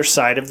the other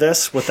side of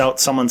this without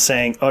someone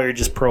saying, oh, you're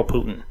just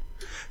pro-Putin.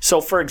 So,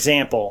 for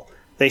example,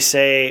 they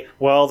say,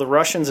 well, the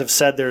Russians have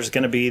said there's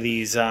going to be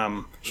these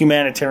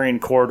humanitarian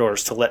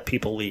corridors to let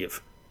people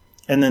leave.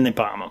 And then they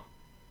bomb them.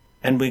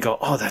 And we go,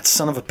 oh, that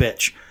son of a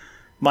bitch.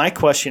 My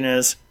question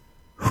is,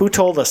 who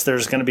told us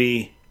there's going to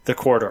be the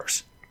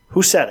corridors?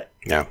 Who said it?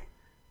 Yeah.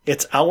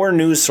 It's our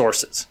news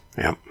sources.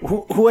 Yeah.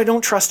 Who I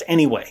don't trust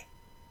anyway.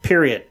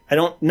 Period.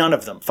 None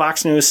of them.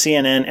 Fox News,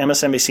 CNN,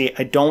 MSNBC,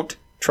 I don't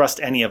trust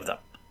any of them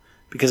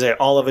because they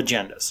all have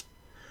agendas.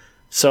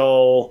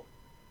 So,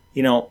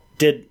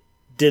 did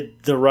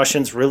the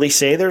Russians really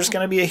say there's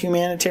going to be a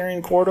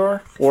humanitarian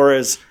corridor?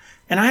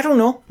 And I don't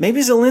know, maybe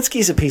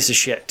Zelensky's a piece of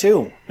shit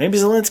too. Maybe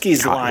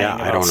Zelensky's lying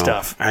about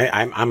stuff.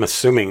 I'm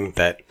assuming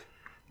that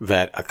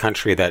a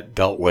country that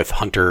dealt with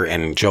Hunter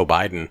and Joe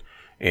Biden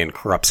in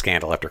corrupt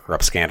scandal after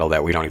corrupt scandal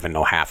that we don't even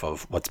know half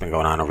of what's been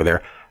going on over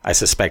there, I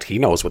suspect he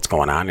knows what's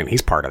going on and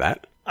he's part of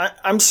that.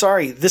 I'm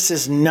sorry, this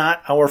is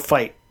not our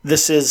fight.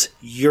 This is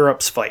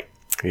Europe's fight.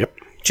 Yep.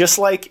 Just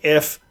like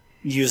if,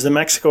 use the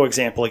Mexico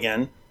example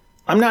again,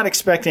 I'm not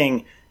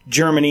expecting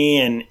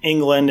Germany and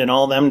England and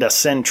all them to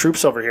send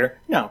troops over here.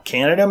 No,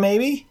 Canada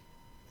maybe,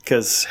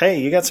 because, hey,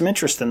 you got some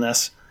interest in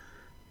this.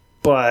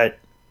 But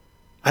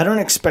I don't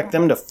expect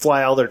them to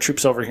fly all their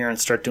troops over here and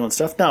start doing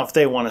stuff. Now, if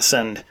they want to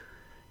send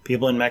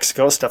people in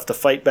Mexico stuff to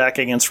fight back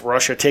against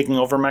Russia taking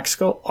over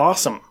Mexico,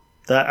 awesome.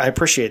 I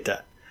appreciate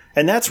that.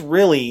 And that's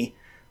really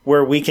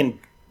where we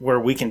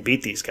can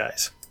beat these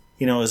guys.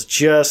 Is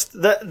just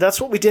that's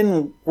what we did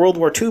in World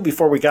War II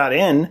before we got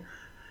in.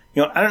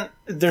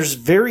 There's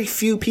very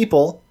few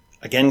people,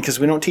 again, because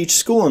we don't teach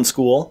school in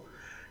school,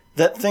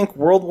 that think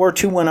World War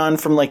II went on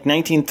from like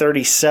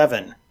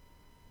 1937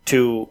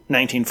 to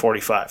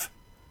 1945.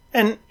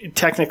 And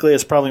technically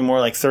it's probably more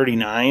like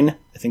 39.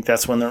 I think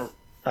that's when the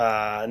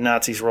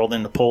Nazis rolled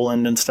into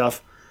Poland and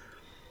stuff.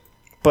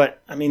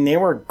 But, I mean, they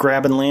were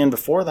grabbing land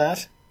before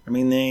that. I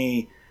mean,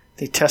 they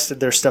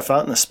tested their stuff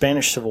out in the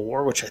Spanish Civil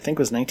War, which I think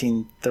was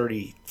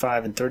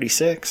 1935 and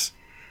 36.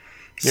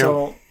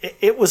 So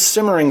it was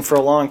simmering for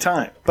a long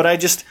time. But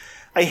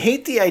I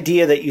hate the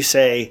idea that you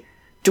say,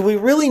 do we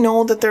really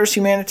know that there's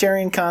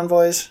humanitarian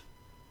convoys?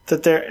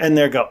 And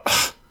they go,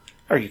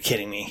 are you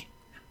kidding me?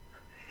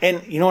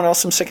 And you know what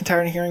else I'm sick and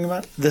tired of hearing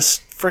about? This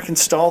freaking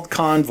stalled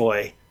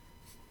convoy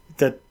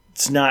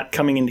that's not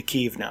coming into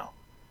Kyiv now.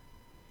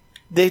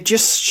 They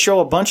just show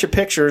a bunch of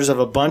pictures of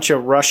a bunch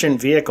of Russian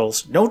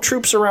vehicles, no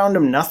troops around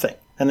them, nothing.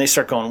 And they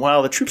start going,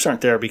 well, the troops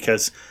aren't there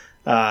because,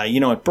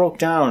 it broke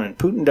down and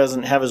Putin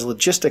doesn't have his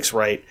logistics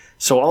right,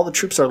 so all the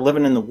troops are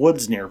living in the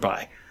woods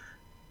nearby.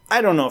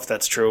 I don't know if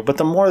that's true, but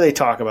the more they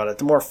talk about it,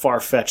 the more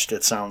far-fetched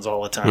it sounds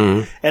all the time.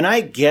 Mm-hmm. And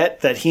I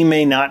get that he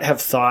may not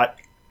have thought,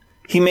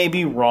 he may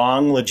be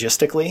wrong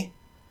logistically,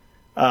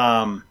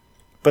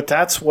 but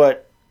that's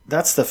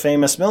the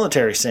famous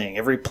military saying.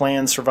 Every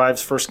plan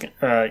survives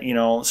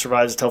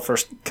until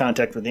first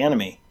contact with the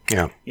enemy.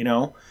 Yeah.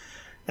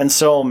 And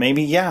so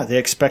maybe, they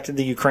expected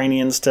the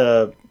Ukrainians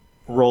to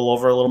roll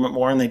over a little bit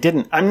more, and they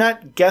didn't. I'm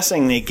not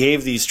guessing they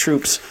gave these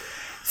troops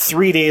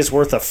 3 days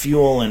worth of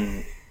fuel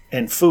and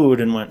food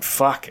and went,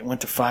 fuck, it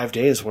went to 5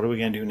 days. What are we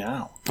going to do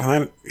now?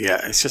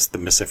 It's just the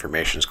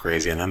misinformation is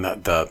crazy. And then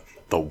the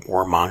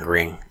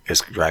warmongering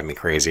is driving me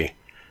crazy.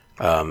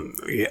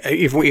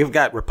 You've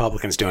got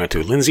Republicans doing it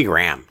too. Lindsey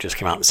Graham just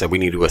came out and said we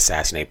need to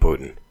assassinate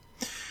Putin.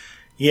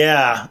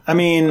 Yeah. I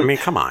mean,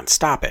 come on,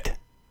 stop it.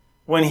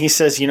 When he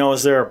says,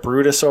 is there a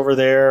Brutus over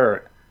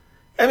there?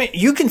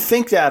 You can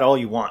think that all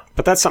you want.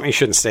 But that's something you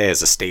shouldn't say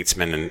as a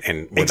statesman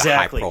and with a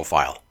high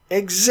profile.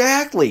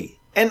 Exactly.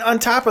 And on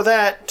top of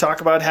that,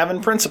 talk about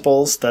having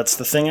principles. That's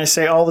the thing I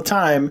say all the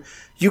time.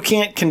 You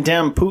can't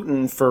condemn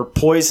Putin for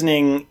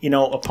poisoning,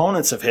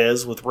 opponents of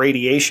his with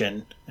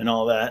radiation and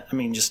all that.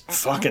 Just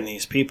fucking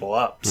these people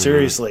up.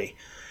 Seriously.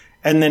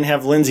 And then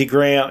have Lindsey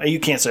Graham. You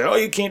can't say,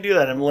 you can't do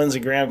that. And Lindsey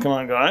Graham come on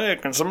and go, hey,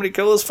 can somebody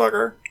kill this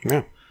fucker?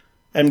 Yeah.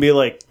 And be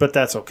like, but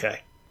that's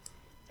okay.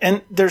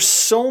 And there's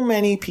so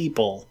many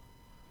people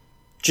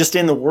just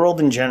in the world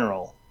in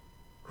general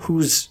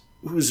whose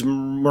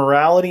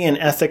morality and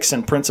ethics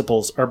and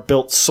principles are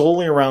built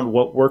solely around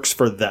what works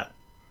for them,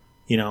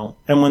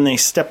 and when they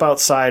step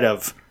outside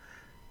of,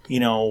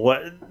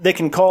 what they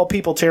can call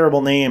people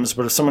terrible names,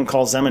 but if someone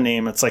calls them a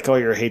name, it's like, oh,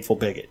 you're a hateful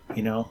bigot,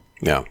 Yeah.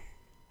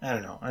 I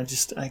don't know. I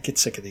get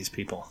sick of these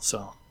people.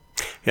 So.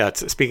 Yeah.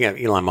 Speaking of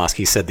Elon Musk,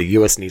 he said the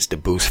U.S. needs to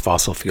boost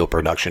fossil fuel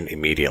production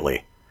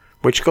immediately,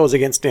 which goes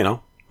against,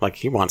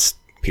 he wants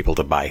people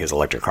to buy his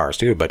electric cars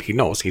too, but he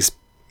knows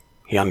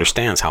he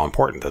understands how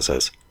important this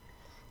is.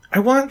 I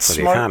want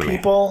smart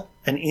people,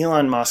 and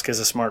Elon Musk is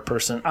a smart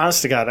person.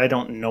 Honest to God, I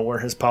don't know where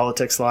his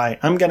politics lie.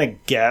 I'm going to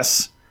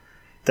guess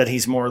that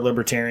he's more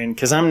libertarian,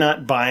 because I'm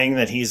not buying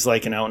that he's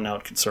like an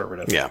out-and-out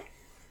conservative. Yeah.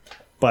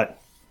 But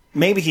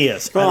maybe he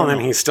is. Well, and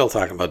he's still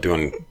talking about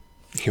doing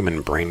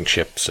human brain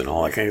chips and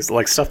all that kind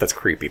of stuff that's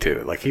creepy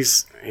too. Like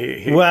he's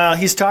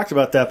talked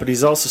about that, but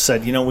he's also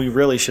said, we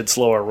really should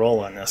slow our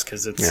roll on this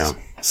because it's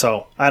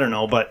so I don't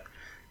know, but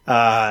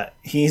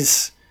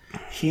he's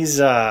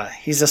a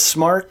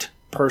smart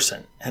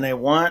person, and I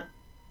want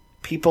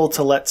people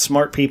to let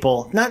smart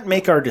people not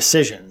make our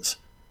decisions,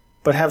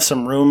 but have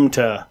some room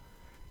to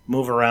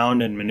move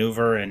around and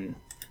maneuver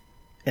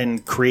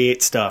and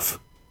create stuff.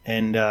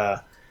 And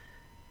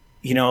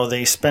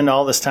they spend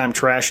all this time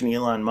trashing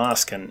Elon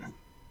Musk, and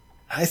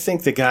I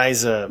think the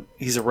guy's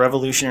he's a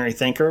revolutionary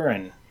thinker,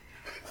 and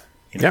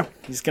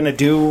he's gonna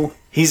do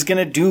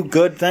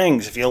good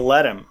things if you'll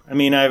let him.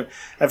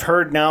 I've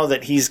heard now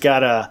that he's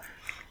got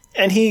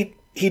and he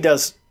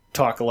does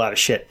talk a lot of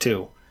shit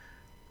too,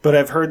 but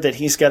I've heard that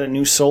he's got a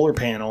new solar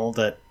panel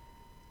that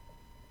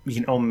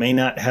may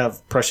not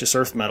have precious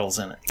earth metals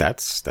in it.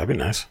 That'd be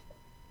nice.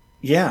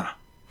 Yeah,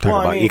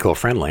 talk about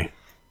eco-friendly.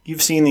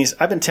 You've seen these.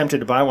 I've been tempted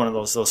to buy one of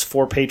those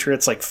 4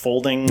 Patriots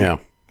folding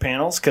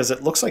panels, because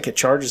it looks like it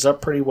charges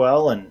up pretty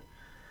well. And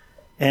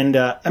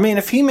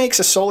if he makes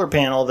a solar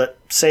panel that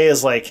say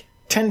is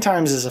 10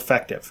 times as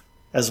effective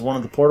as one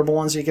of the portable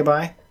ones you could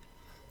buy,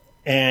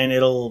 and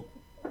it'll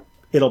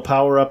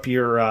power up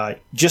your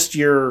just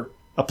your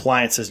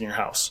appliances in your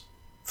house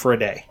for a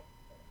day.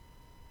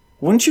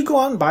 Wouldn't you go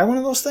out and buy one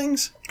of those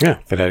things? Yeah,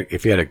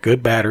 if you had a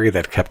good battery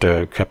that kept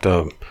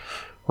a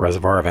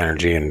reservoir of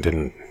energy and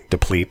didn't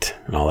deplete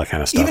and all that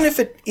kind of stuff.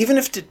 Even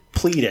if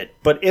depleted,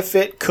 but if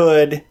it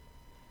could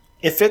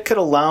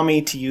allow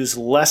me to use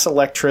less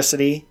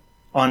electricity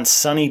on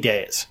sunny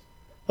days.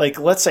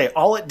 Let's say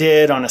all it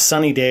did on a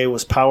sunny day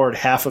was powered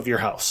half of your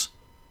house.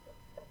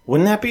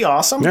 Wouldn't that be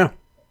awesome? Yeah.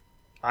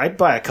 I'd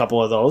buy a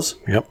couple of those.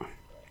 Yep.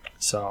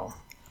 So,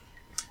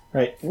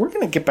 right, we're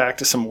going to get back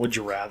to some would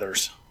you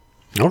rathers.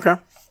 Okay.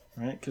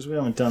 Right, because we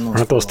haven't done those.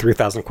 Aren't those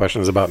 3,000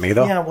 questions about me,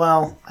 though? Yeah,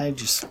 well, I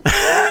just...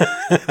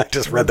 I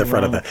just read the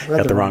front of that.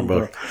 Got the wrong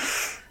book.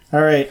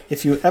 All right,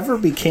 if you ever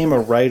became a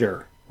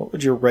writer, what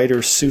would your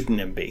writer's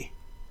pseudonym be?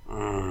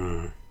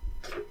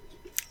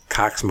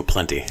 Cox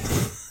McPlenty.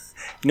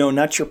 No,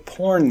 not your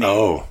porn name.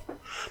 Oh,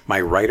 my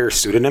writer's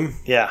pseudonym?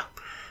 Yeah.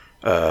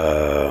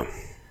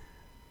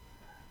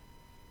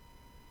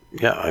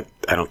 Yeah,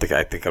 I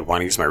think I'd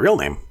want to use my real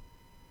name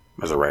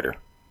as a writer.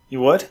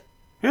 You would?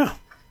 Yeah.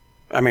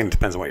 I mean, it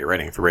depends on what you're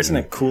writing. If you're writing,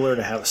 Isn't it cooler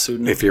to have a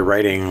pseudonym? if you're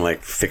writing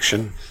like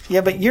fiction,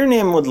 Yeah, but your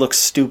name would look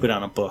stupid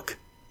on a book.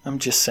 I'm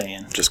just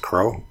saying. just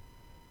Crow.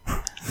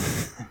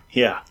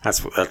 Yeah.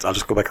 That's I'll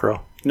just go by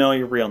Crow. No,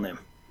 your real name.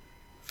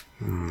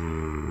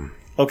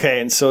 Okay,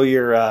 and so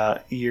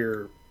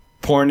your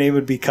porn name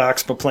would be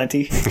Cox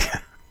Plenty.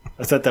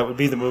 I thought that would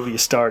be the movie you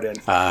starred in.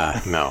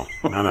 No.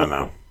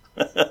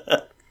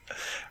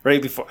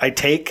 Right before I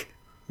take.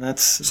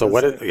 So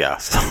what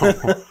is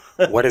So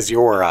what is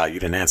your? You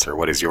didn't answer.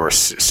 What is your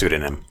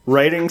pseudonym?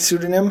 writing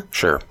pseudonym?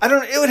 Sure. I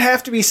don't. It would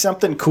have to be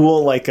something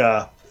cool like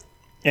I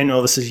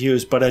know this is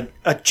used, but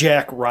a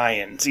Jack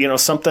Ryan's.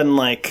 Something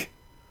like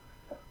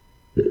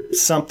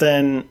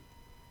something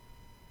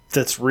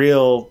that's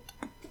real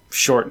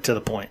short and to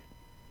the point.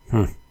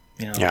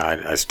 Yeah,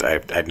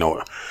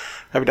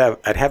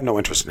 I'd have no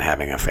interest in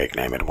having a fake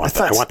name. I want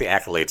the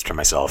accolades to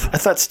myself. I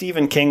thought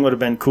Stephen King would have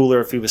been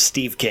cooler if he was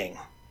Steve King.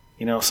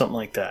 Something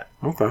like that.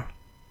 Okay.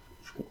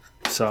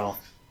 So,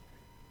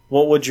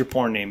 what would your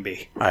porn name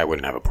be? I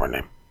wouldn't have a porn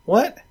name.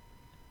 What?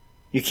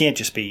 You can't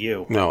just be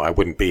you. No, I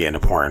wouldn't be in a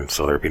porn,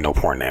 so there'd be no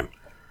porn name.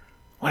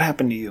 What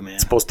happened to you, man?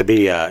 Supposed to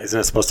be, isn't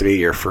it supposed to be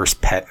your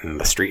first pet in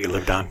the street you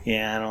lived on?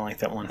 Yeah, I don't like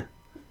that one.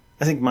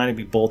 I think mine would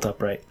be Bolt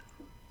Upright.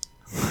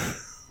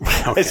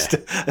 Okay.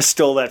 I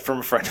stole that from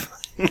a friend of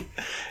mine.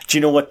 Do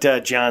you know what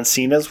John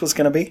Cena's was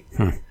going to be?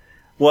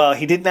 Well,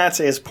 he did not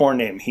say his porn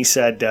name. He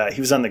said he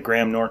was on the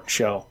Graham Norton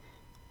show.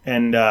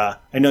 And I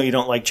know you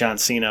don't like John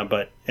Cena,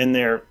 and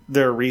there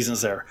are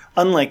reasons there.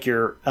 Unlike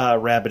your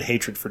rabid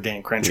hatred for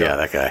Dan Crenshaw. Yeah,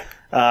 that guy.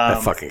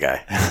 That fucking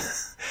guy.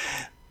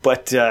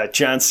 But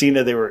John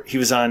Cena, he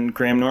was on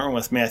Graham Norton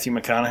with Matthew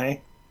McConaughey,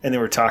 and they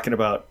were talking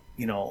about,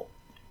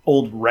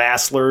 old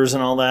wrestlers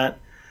and all that.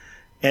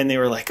 And they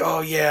were like,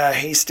 oh, yeah,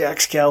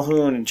 Haystacks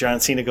Calhoun. And John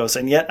Cena goes,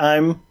 and yet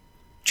I'm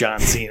John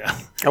Cena.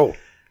 Oh.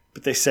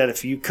 But they said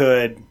if you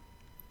could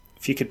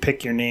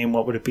pick your name,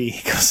 what would it be?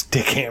 He goes,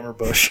 Dick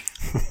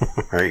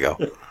Hammerbush. There you go.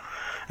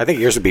 I think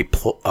yours would be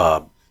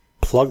Plug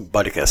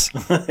Butticus.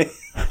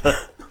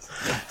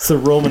 It's the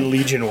Roman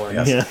Legion one.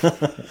 Yes.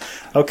 Yeah.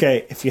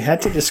 Okay, if you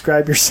had to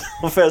describe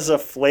yourself as a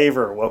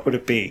flavor, what would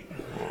it be?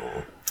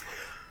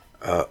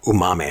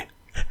 Umami.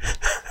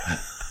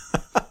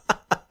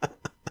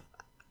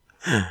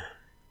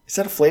 Is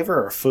that a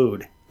flavor or a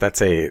food?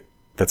 That's a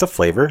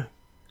flavor.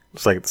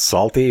 It's like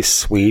salty,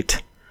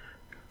 sweet,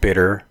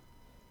 bitter.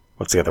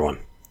 What's the other one?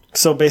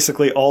 So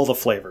basically all the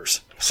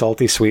flavors.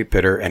 Salty, sweet,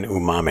 bitter, and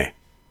umami.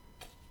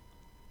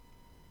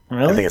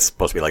 Really? I think it's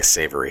supposed to be like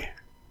savory.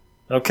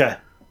 Okay.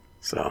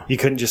 So You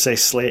couldn't just say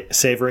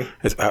savory?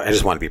 I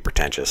just want to be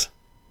pretentious.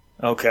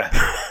 Okay.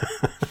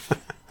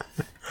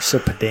 So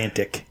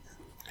pedantic.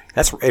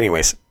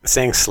 Anyways,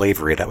 saying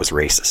slavery, that was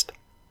racist.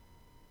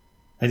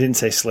 I didn't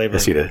say slavery.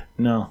 Yes, you did.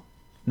 No.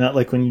 Not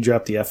like when you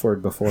dropped the F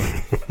word before.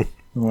 The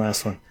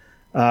last one.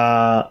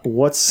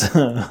 What's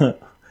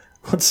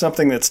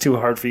something that's too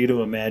hard for you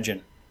to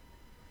imagine?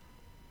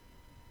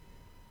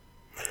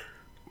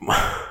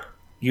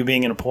 You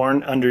being in a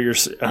porn under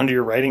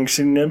your writing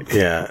pseudonym?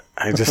 Yeah,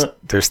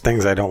 there's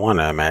things I don't want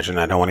to imagine.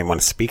 I don't want anyone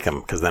to speak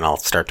them because then I'll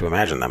start to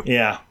imagine them.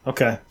 Yeah.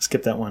 Okay.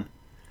 Skip that one.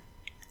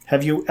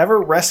 Have you ever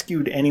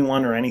rescued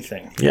anyone or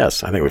anything?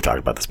 Yes, I think we've talked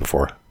about this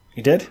before.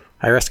 You did?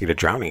 I rescued a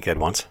drowning kid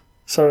once.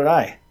 So did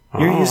I.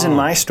 You're using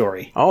my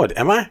story. Oh,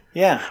 am I?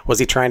 Yeah. Was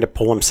he trying to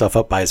pull himself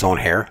up by his own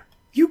hair?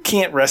 You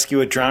can't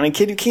rescue a drowning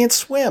kid who can't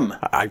swim.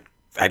 I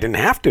didn't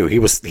have to. He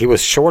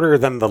was shorter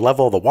than the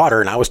level of the water,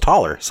 and I was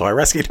taller, so I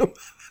rescued him.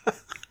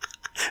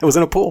 It was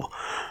in a pool.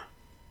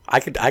 I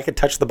could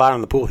touch the bottom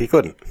of the pool. He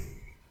couldn't.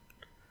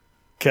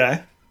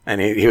 Okay. And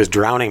he was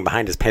drowning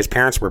behind his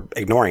parents were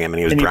ignoring him, and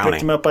he was And you drowning.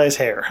 picked him up by his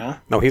hair, huh?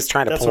 No, he was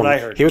trying to That's pull what him.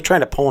 I heard. He was trying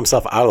to pull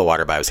himself out of the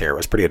water by his hair. It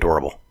was pretty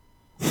adorable.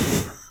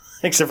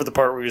 Except for the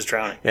part where he was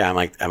drowning. Yeah, I'm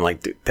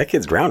like, dude, that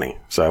kid's drowning.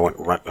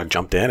 So I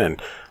jumped in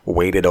and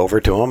waded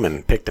over to him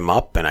and picked him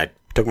up, and I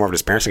took him over to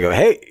his parents and go,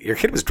 "Hey, your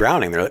kid was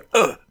drowning." They're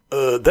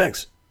like,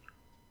 thanks.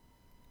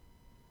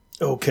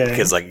 Okay. The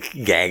kid's like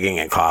gagging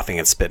and coughing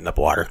and spitting up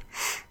water.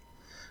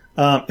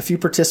 If you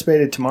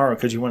participated tomorrow,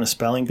 could you win a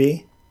spelling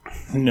bee?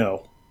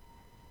 No.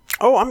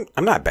 Oh,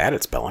 I'm not bad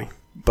at spelling,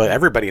 but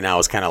everybody now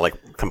is kind of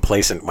like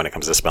complacent when it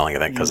comes to spelling. I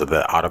think because of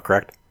the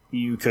autocorrect.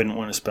 You couldn't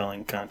win a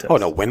spelling contest. Oh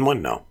no, win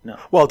one? No.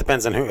 Well, it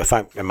depends on who.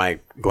 Am I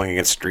going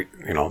against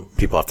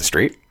people off the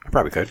street? I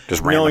probably could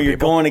just random No, you're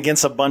people. going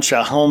against a bunch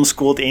of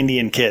homeschooled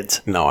Indian kids.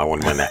 No, I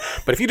wouldn't win that.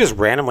 But if you just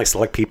randomly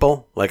select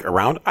people like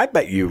around, I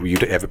bet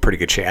you'd have a pretty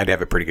good chance. I'd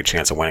have a pretty good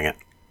chance of winning it.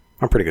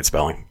 I'm pretty good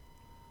spelling.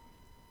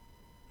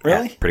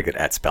 Really? Yeah, pretty good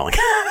at spelling.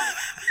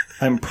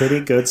 I'm pretty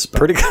good spelling.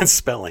 Pretty good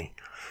spelling.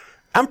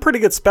 I'm pretty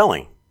good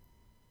spelling.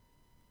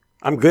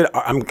 I'm good.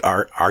 I'm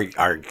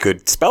our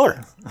good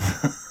speller.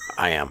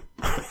 I am.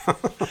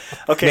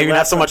 Okay. Maybe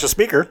not so much a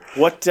speaker.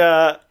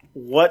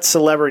 What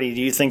celebrity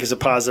do you think is a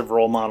positive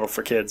role model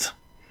for kids?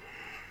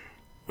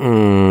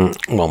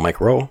 Well,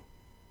 Mike Rowe.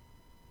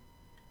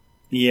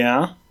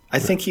 Yeah. I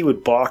think he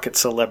would balk at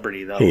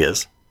celebrity, though. He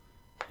is.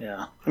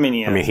 Yeah. I mean,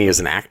 he is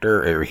an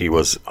actor, or he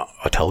was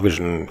had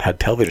television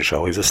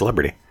show. He's a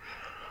celebrity.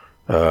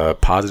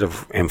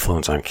 positive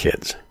influence on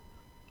kids?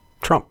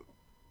 Trump.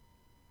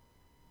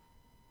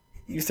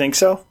 You think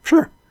so?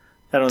 Sure.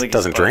 I don't think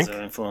Doesn't he's a positive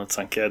drink? influence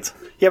on kids.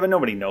 Yeah, but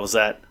nobody knows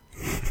that.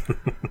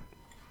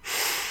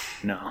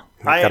 No.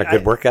 Got a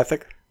good work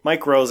ethic?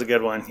 Mike Rowe's a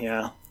good one,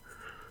 yeah.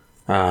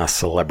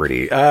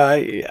 Celebrity.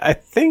 I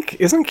think,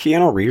 isn't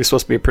Keanu Reeves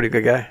supposed to be a pretty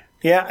good guy?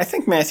 Yeah, I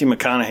think Matthew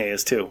McConaughey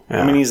is too.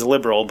 Yeah. I mean, he's a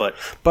liberal, but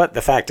But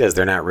the fact is,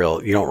 they're not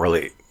real. You don't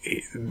really.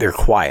 They're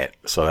quiet,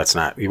 so that's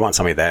not. You want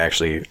somebody that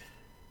actually,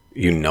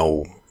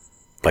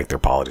 like their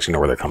politics, you know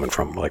where they're coming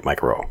from, like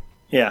Mike Rowe.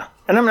 yeah.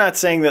 And I'm not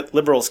saying that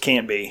liberals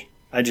can't be.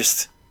 I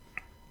don't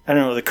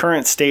know. The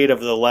current state of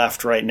the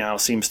left right now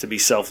seems to be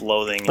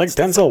self-loathing. Like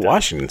Denzel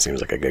Washington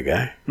seems like a good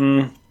guy.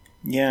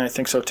 Yeah, I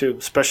think so too.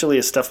 Especially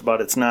his stuff about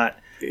it's not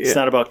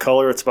about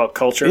color, it's about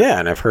culture. Yeah,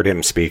 and I've heard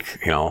him speak,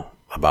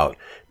 about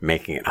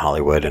making it in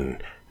Hollywood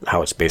and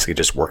how it's basically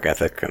just work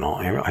ethic and all.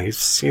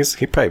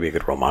 He'd probably be a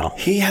good role model.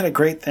 He had a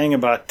great thing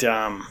about,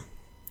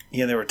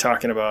 they were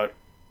talking about,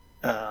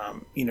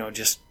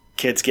 just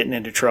kids getting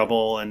into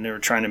trouble, and they were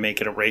trying to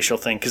make it a racial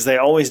thing because they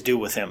always do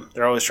with him.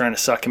 They're always trying to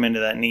suck him into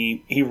that, and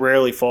he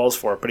rarely falls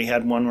for it. But he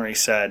had one where he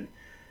said,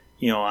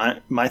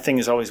 my thing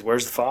is always,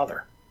 where's the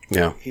father?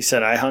 Yeah. He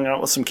said, I hung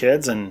out with some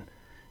kids, and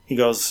he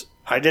goes,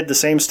 I did the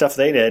same stuff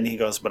they did. He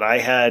goes, but I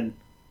had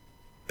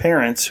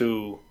parents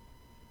who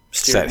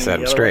Set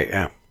him straight,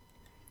 yeah.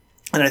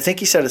 And I think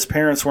he said his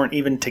parents weren't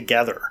even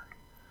together.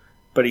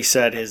 But he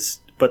said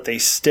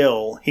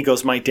he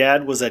goes, my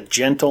dad was a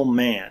gentle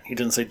man. He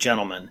didn't say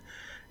gentleman.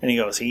 And he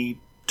goes, he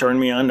turned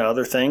me on to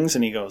other things,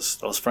 and he goes,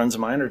 those friends of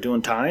mine are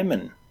doing time,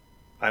 and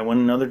I went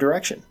another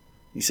direction.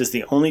 He says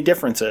the only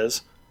difference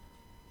is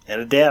I had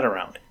a dad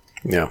around.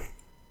 Yeah.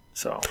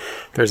 So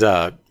there's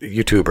a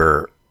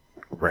YouTuber,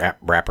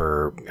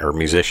 rapper or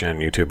musician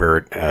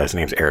YouTuber. His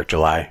name's Eric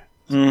July.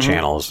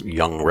 Channel's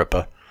Young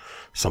Ripa,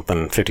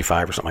 something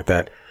 55 or something like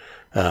that.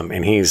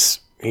 And he's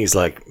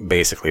like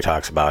basically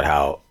talks about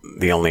how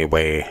the only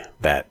way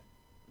that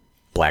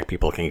black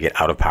people can get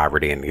out of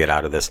poverty and get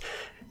out of this,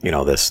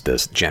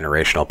 this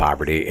generational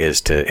poverty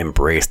is to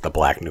embrace the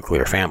black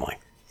nuclear family,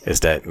 is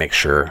to make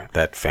sure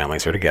that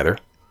families are together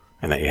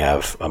and that you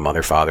have a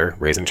mother, father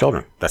raising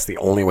children. That's the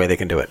only way they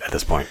can do it at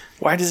this point.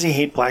 why does he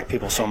hate black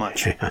people so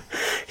much?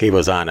 He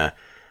was on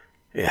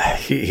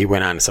he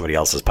went on somebody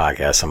else's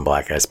podcast, some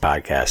black guy's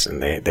podcast,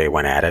 and they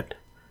went at it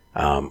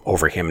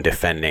over him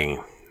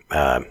defending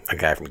a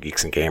guy from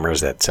Geeks and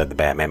Gamers that said the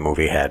Batman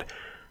movie had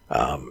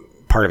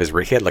part of his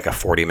he had like a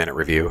 40-minute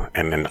review,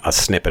 and then a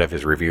snippet of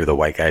his review, the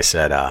white guy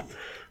said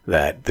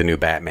that the new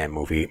Batman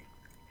movie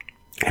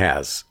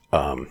has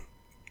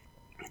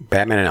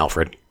Batman and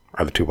Alfred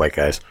are the two white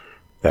guys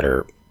that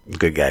are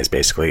good guys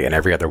basically, and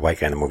every other white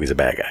guy in the movie is a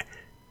bad guy.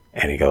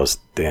 And he goes,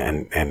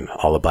 and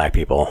all the black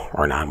people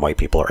or non-white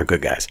people are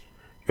good guys.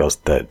 He goes,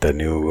 the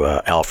new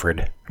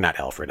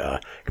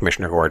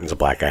Commissioner Gordon's a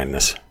black guy in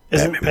this.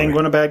 Isn't Batman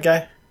Penguin movie. a bad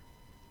guy?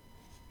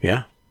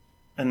 Yeah.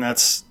 And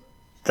that's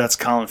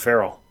Colin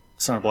Farrell.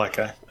 It's not a black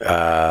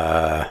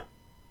guy.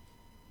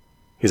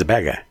 He's a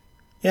bad guy.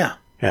 Yeah.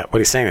 Yeah. What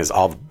he's saying is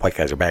all the white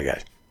guys are bad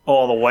guys.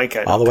 All the white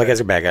guys. All the white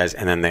guys are bad guys,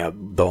 and then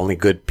the only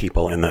good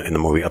people in the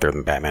movie, other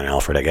than Batman and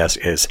Alfred, I guess,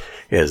 is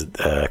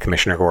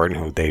Commissioner Gordon,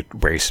 who they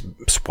race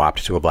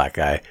swapped to a black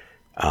guy,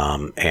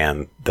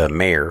 and the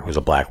mayor, who's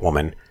a black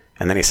woman,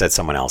 and then he said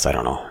someone else, I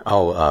don't know.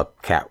 Oh,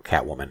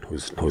 Catwoman,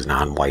 who's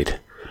non-white.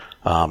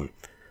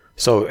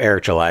 So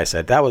Eric July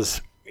said that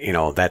was,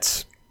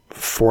 that's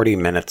 40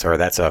 minutes, or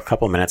that's a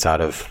couple minutes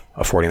out of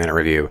a 40-minute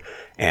review,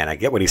 and I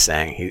get what he's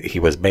saying. He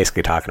was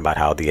basically talking about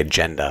how the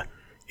agenda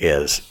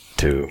is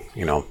to,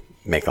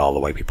 make all the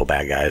white people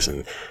bad guys,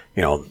 and,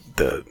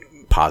 the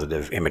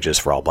positive images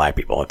for all black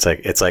people.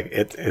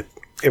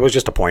 It was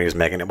just a point he was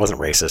making. It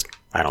wasn't racist.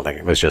 I don't think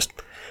it was just,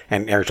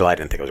 and Eric July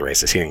didn't think it was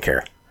racist. He didn't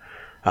care.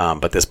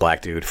 But this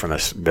black dude from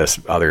this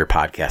other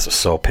podcast was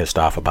so pissed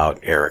off about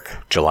Eric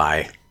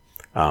July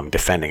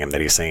defending him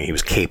that he's saying he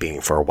was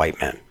caping for a white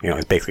man.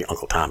 He's basically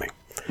Uncle Tommy.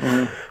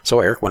 Mm-hmm. So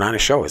Eric went on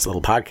his show, his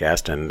little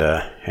podcast, and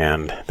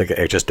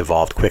it just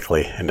devolved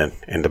quickly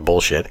into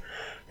bullshit.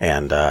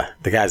 And the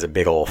guy's a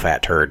big old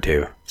fat turd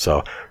too.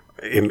 So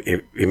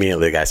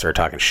immediately the guy started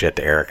talking shit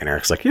to Eric, and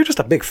Eric's like, "You're just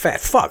a big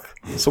fat fuck.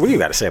 So what do you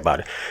got to say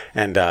about it?"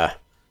 And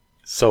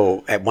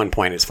so at one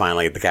point, it's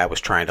finally the guy was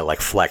trying to like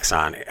flex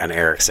on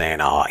Eric, saying,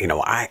 "Oh,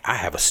 I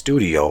have a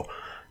studio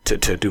to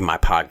do my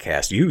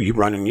podcast. You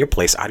run in your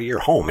place out of your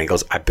home." And he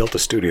goes, "I built a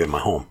studio in my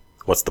home.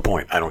 What's the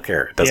point? I don't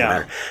care. It doesn't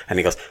matter." And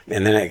he goes,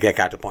 and then it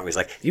got to the point where he's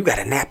like, "You got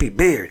a nappy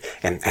beard,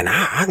 and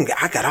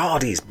I got all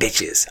these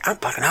bitches. I'm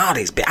fucking all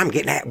these. I'm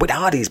getting at with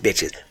all these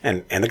bitches."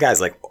 And the guy's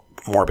like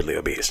morbidly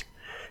obese,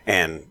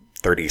 and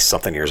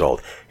 30-something years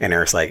old. And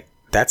Eric's like,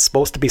 "That's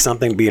supposed to be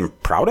something being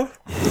proud of?"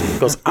 He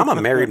goes, "I'm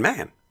a married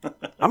man.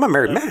 I'm a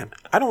married man.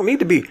 I don't need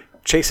to be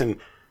chasing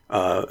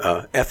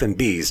F and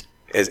B's,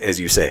 as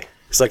you say."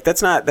 It's like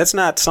that's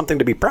not something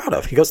to be proud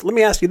of. He goes, "Let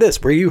me ask you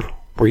this: Were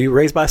you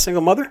raised by a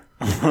single mother?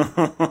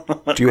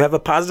 Do you have a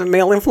positive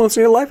male influence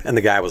in your life?" And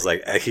the guy was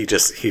like,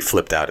 he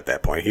flipped out at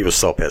that point. He was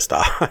so pissed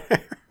off.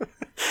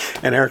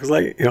 And Eric was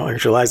like,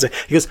 Eric July,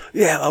 he goes,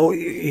 yeah,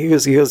 he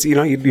goes,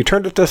 you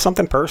turned it to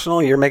something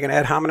personal. You're making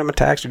ad hominem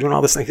attacks. You're doing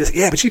all this thing. He says,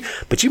 yeah,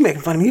 but you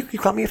making fun of me. You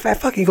called me a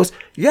fat fuck. He goes,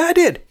 yeah, I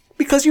did.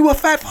 Because you a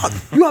fat fuck.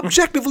 You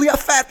objectively a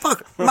fat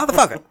fuck,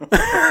 motherfucker.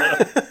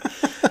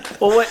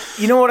 Well,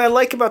 what I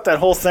like about that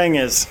whole thing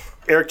is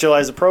Eric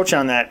July's approach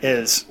on that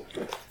is,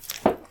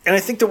 and I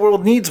think the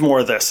world needs more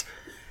of this.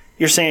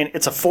 You're saying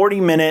it's a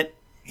 40-minute.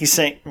 He's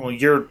saying, well,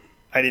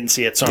 I didn't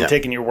see it, so I'm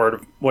taking your word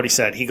of what he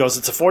said. He goes,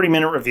 it's a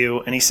 40-minute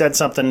review, and he said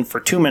something for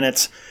 2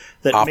 minutes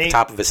that off the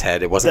top of his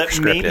head, it wasn't that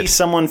scripted. Maybe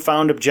someone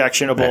found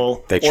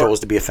objectionable. They chose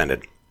to be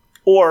offended.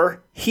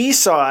 Or he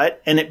saw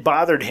it and it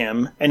bothered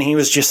him, and he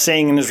was just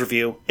saying in his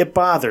review, it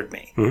bothered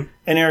me. Mm-hmm.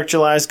 And Eric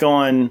July's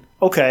going,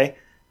 okay,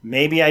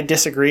 maybe I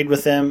disagreed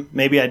with him.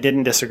 Maybe I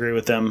didn't disagree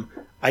with him.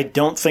 I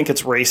don't think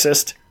it's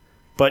racist.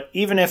 But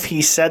even if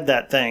he said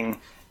that thing,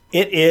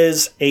 it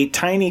is a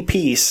tiny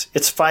piece.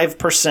 It's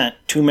 5%,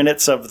 2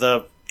 minutes of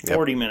the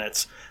 40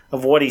 minutes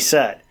of what he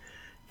said.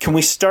 Can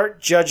we start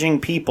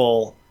judging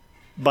people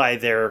by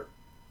their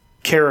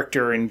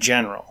character in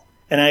general?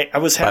 And I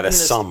was having by the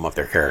sum of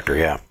their character,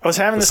 yeah. I was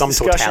having this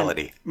discussion.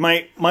 Totality.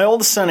 My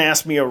oldest son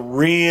asked me a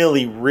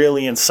really,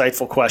 really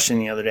insightful question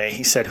the other day.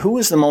 He said, who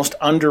is the most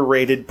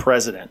underrated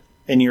president,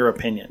 in your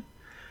opinion?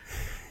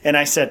 And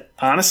I said,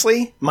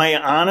 honestly, my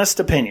honest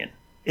opinion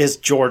is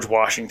George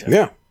Washington.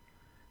 Yeah.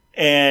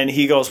 And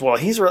he goes, well,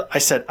 I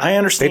said, I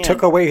understand. They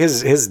took away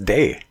his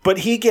day. But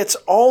he gets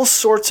all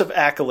sorts of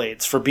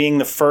accolades for being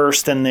the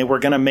first, and they were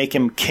going to make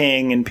him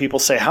king. And people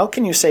say, how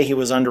can you say he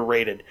was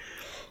underrated?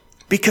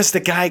 Because the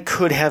guy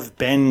could have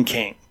been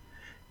king.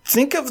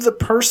 Think of the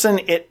person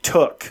it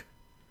took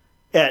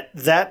at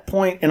that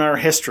point in our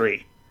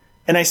history.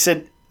 And I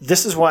said,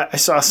 this is why I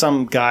saw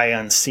some guy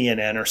on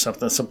CNN or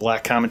something, some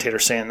black commentator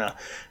saying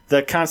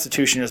the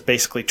Constitution is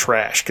basically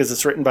trash because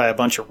it's written by a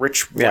bunch of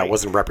rich white. Yeah, it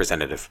wasn't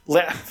representative.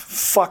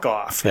 Fuck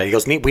off. Yeah, he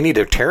goes, we need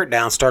to tear it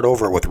down, start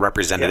over with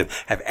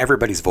representative, have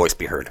everybody's voice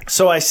be heard.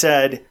 So I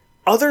said,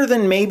 other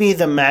than maybe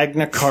the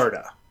Magna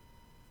Carta,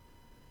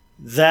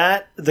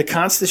 that the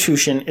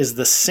Constitution is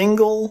the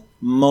single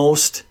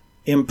most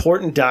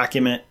important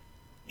document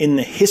in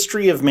the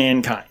history of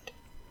mankind.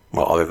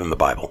 Well, other than the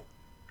Bible.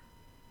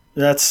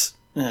 That's...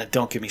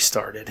 don't get me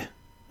started.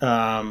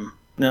 No,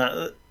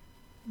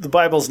 the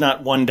Bible's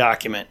not one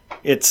document.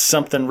 It's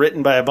something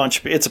written by a bunch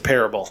of... It's a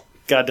parable.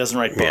 God doesn't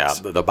write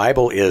books. Yeah, the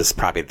Bible is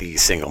probably the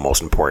single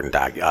most important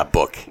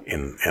book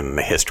in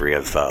the history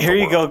of Here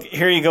you go.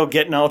 Here you go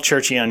getting all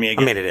churchy on me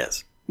again. I mean, it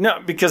is. No,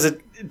 because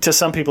to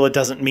some people it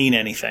doesn't mean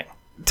anything.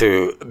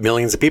 To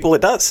millions of people,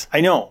 it does.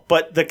 I know,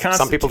 but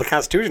some people, the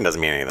Constitution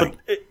doesn't mean anything.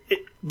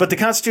 But the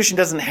Constitution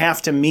doesn't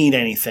have to mean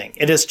anything.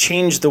 It has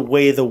changed the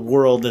way the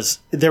world is.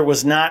 There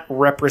was not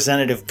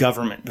representative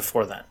government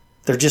before then.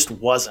 There just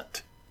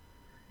wasn't.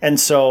 And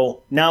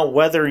so now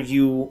whether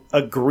you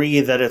agree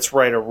that it's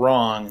right or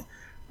wrong,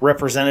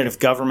 representative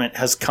government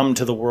has come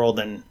to the world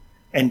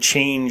and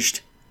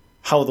changed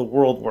how the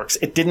world works.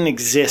 It didn't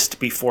exist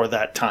before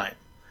that time.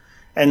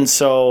 And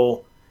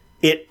so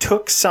it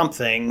took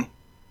something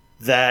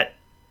that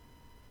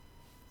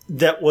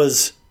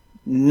was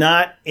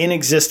not in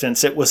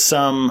existence. It was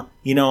some,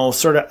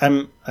 sort of,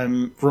 I'm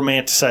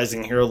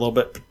romanticizing here a little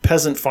bit.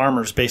 Peasant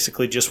farmers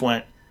basically just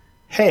went,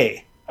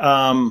 hey,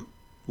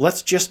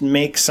 let's just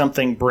make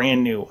something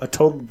brand new, a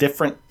total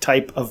different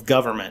type of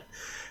government.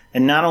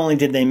 And not only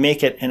did they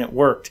make it and it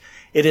worked,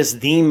 it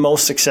is the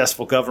most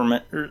successful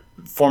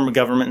form of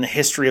government in the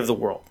history of the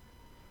world.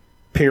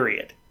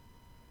 Period.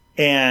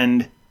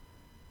 And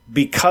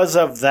because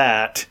of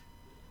that,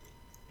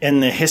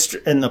 and the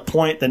history and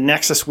the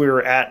nexus we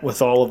were at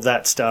with all of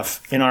that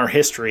stuff in our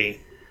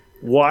history,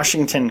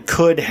 Washington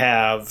could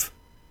have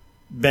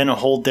been a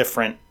whole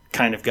different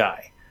kind of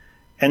guy.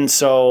 And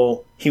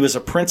so he was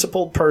a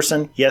principled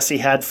person. Yes, he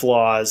had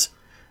flaws,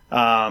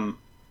 and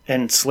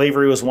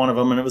slavery was one of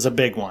them, and it was a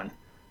big one.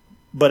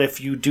 But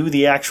if you do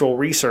the actual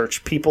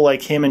research, people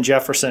like him and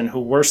Jefferson,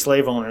 who were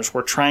slave owners,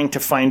 were trying to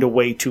find a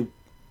way to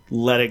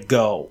let it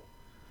go.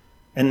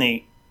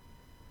 And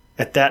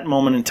at that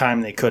moment in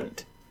time, they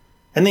couldn't.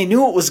 And they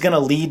knew it was going to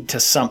lead to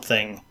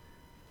something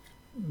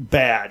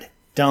bad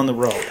down the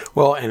road.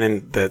 Well, and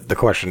then the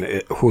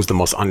question, who's the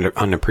most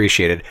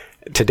unappreciated?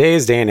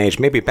 Today's day and age,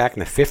 maybe back in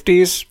the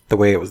 50s, the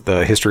way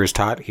the history is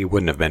taught, he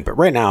wouldn't have been. But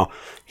right now,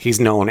 he's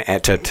known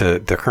to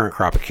the current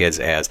crop of kids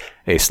as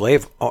a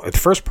slave, the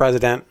first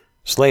president,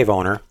 slave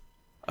owner.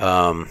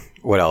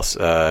 What else?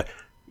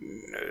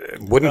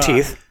 Wooden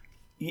teeth.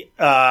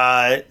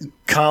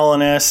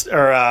 Colonist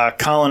or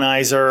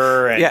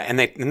colonizer. And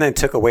they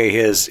took away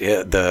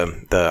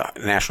the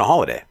national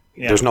holiday.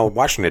 Yeah. There's no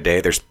Washington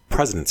Day. There's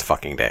President's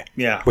fucking Day.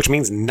 Yeah. Which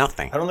means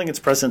nothing. I don't think it's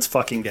President's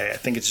fucking Day. I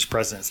think it's just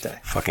President's Day.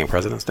 Fucking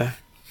President's Day?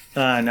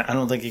 No, I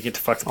don't think you get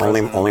to fuck the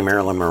president. Only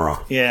Marilyn Monroe.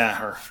 Yeah,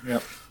 her.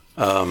 Yep.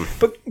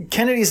 But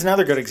Kennedy's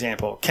another good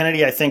example.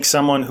 Kennedy, I think,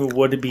 someone who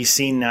would be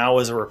seen now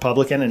as a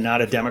Republican and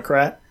not a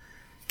Democrat.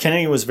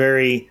 Kennedy was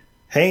very,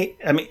 hey,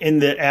 I mean, in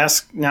the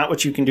ask not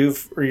what you can do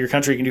for your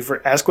country,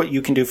 ask what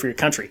you can do for your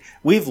country.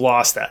 We've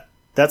lost that.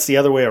 That's the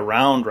other way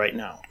around right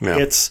now. Yeah.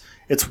 It's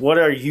what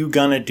are you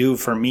going to do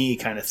for me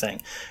kind of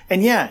thing.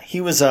 And yeah, he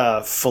was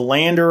a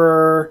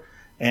philanderer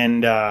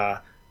and,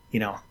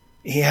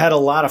 he had a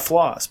lot of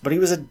flaws, but he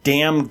was a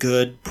damn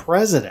good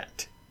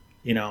president,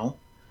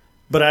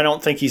 But I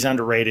don't think he's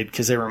underrated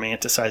because they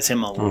romanticize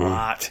him a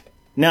lot.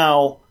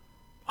 Now,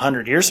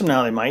 100 years from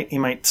now, he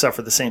might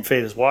suffer the same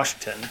fate as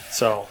Washington.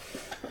 So,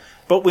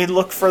 but we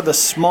look for the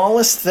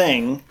smallest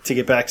thing, to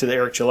get back to the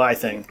Eric July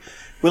thing,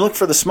 we look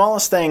for the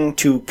smallest thing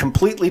to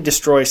completely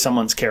destroy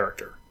someone's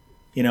character.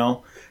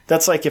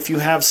 That's like if you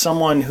have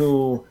someone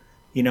who,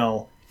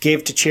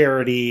 gave to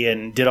charity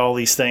and did all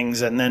these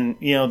things, and then,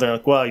 they're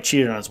like, well, he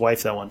cheated on his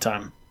wife that one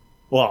time.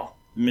 Well,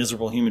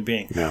 miserable human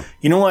being. Yeah.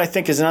 You know what I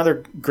think is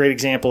another great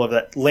example of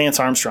that? Lance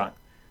Armstrong.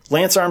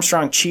 Lance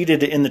Armstrong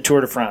cheated in the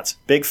Tour de France.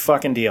 Big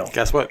fucking deal.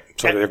 Guess what?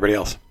 So did everybody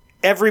else.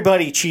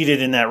 Everybody cheated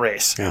in that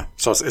race. Yeah.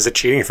 So is it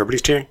cheating if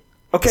everybody's cheating?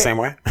 Okay. The same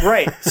way?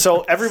 Right.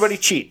 So everybody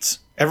cheats.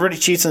 Everybody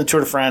cheats in the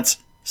Tour de France.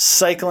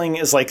 Cycling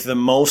is like the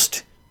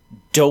most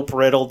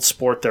dope-riddled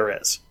sport there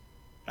is.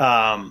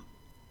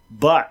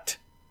 But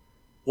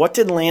what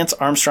did Lance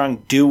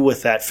Armstrong do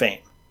with that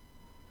fame?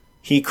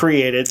 He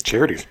created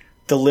Charities.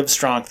 the Live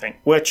Strong thing,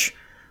 which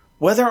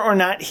whether or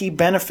not he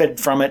benefited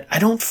from it, I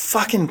don't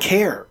fucking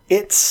care.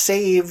 It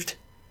saved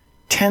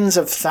tens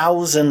of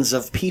thousands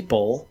of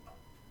people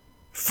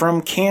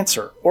from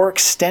cancer or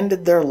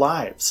extended their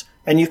lives.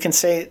 And you can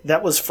say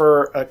that was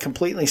for a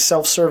completely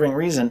self-serving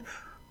reason.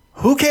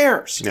 Who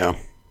cares? Yeah.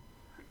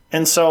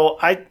 And so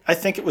I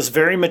think it was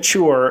very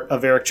mature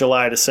of Eric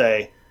July to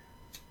say,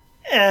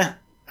 I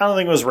don't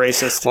think it was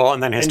racist. Well,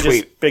 and then his just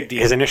tweet, big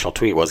deal. his initial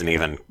tweet wasn't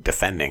even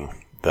defending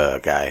the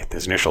guy.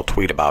 His initial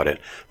tweet about it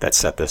that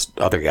set this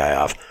other guy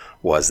off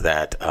was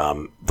that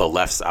the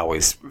left's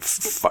always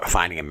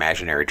finding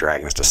imaginary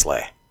dragons to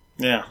slay.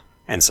 Yeah.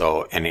 And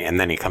so, and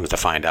then he comes to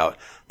find out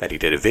that he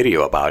did a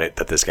video about it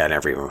that this guy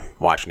never even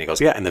watched. And he goes,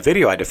 yeah, in the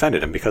video I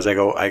defended him because I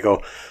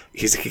go,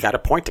 he got a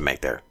point to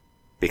make there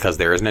because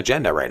there is an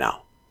agenda right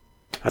now.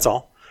 That's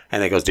all.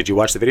 And he goes, did you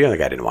watch the video? And the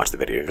guy didn't watch the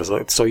video. He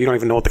goes, so you don't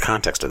even know what the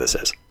context of this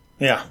is.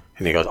 Yeah.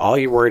 And he goes, all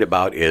you're worried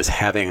about is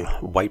having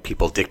white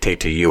people dictate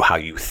to you how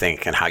you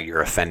think and how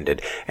you're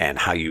offended and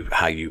how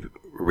you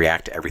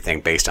react to everything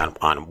based on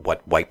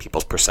what white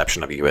people's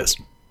perception of you is.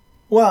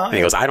 Well, And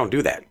he goes, I don't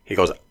do that. He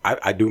goes,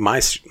 I do my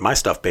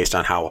stuff based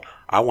on how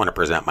I want to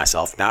present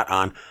myself, not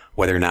on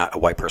whether or not a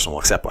white person will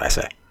accept what I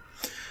say.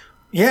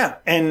 yeah.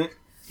 And,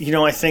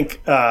 I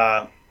think,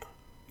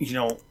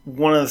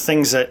 one of the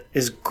things that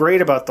is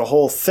great about the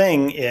whole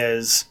thing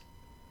is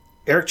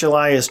Eric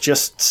July is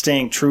just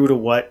staying true to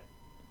what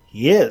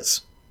he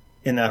is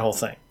in that whole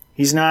thing.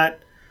 He's not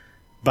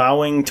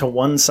bowing to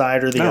one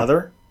side or the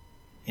other,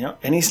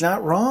 and he's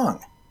not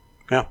wrong.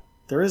 Yeah.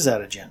 There is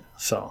that agenda.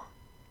 So,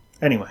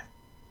 anyway.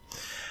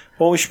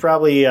 Well, we should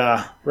probably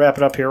wrap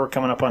it up here. We're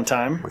coming up on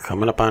time. We're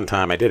coming up on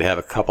time. I did have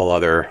a couple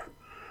other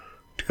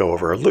to go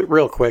over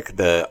real quick.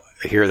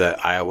 Here, the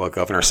Iowa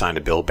governor signed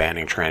a bill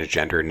banning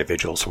transgender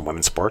individuals from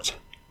women's sports.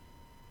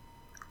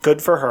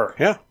 Good for her.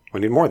 Yeah, we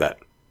need more of that.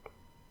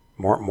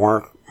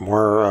 More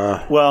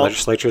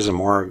legislatures and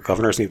more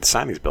governors need to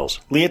sign these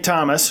bills. Leah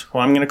Thomas, who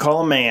I'm going to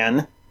call a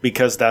man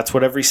because that's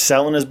what every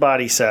cell in his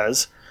body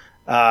says.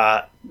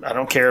 I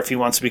don't care if he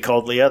wants to be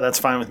called Leah. That's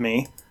fine with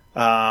me.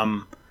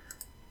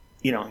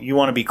 You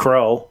want to be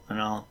Crow,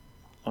 and I'll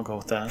go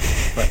with that.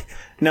 But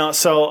no,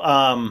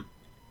 so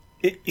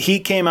he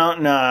came out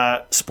in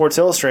a Sports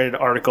Illustrated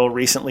article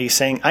recently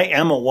saying, "I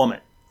am a woman.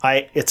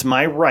 It's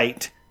my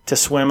right to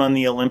swim on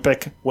the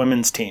Olympic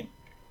women's team."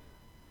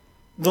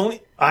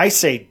 I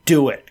say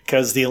do it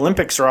because the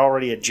Olympics are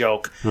already a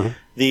joke. Mm-hmm.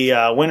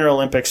 The Winter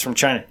Olympics from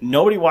China,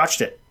 nobody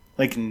watched it,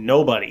 like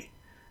nobody.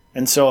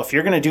 And so if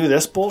you're going to do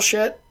this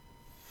bullshit,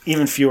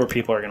 even fewer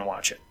people are going to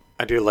watch it.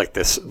 I do like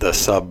the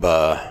sub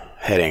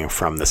heading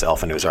from this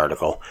Alpha News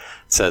article.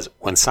 It says,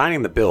 when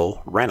signing the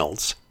bill,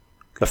 Reynolds,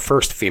 the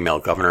first female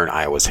governor in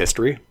Iowa's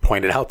history,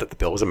 pointed out that the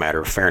bill was a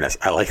matter of fairness.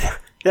 I like that.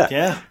 Yeah.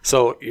 Yeah.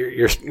 So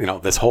you're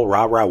this whole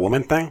rah-rah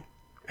woman thing,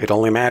 it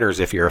only matters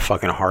if you're a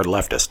fucking hard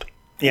leftist.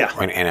 Yeah.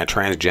 And a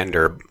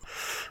transgender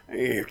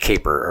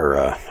caper, or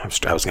I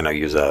was going to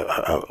use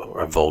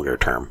a vulgar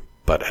term,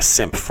 but a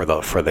simp for the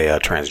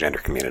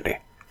transgender community.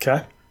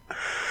 Okay.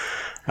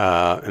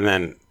 And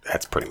then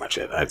that's pretty much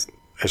it.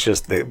 It's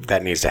just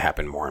that needs to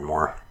happen more and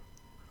more.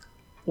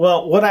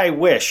 Well, what I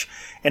wish,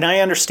 and I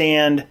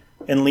understand,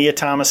 and Leah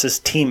Thomas's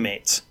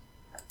teammates,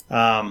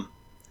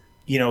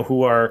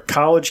 who are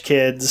college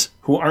kids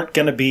who aren't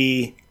going to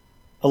be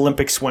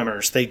Olympic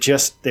swimmers. They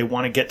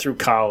want to get through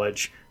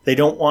college. They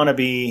don't want to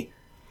be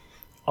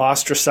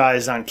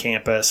ostracized on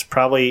campus.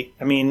 Probably,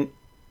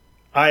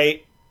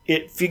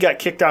 if you got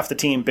kicked off the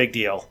team, big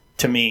deal.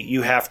 To me,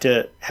 you have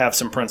to have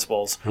some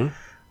principles.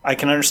 I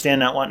can understand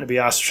not wanting to be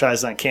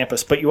ostracized on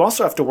campus, but you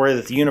also have to worry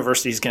that the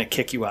university is going to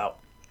kick you out.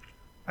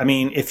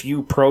 If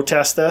you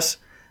protest this.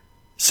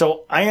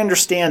 So I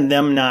understand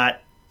them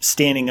not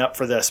standing up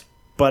for this,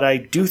 but I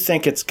do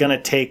think it's going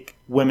to take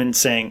women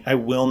saying, I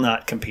will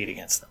not compete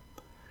against them.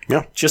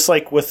 Yeah. Just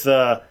like with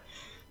the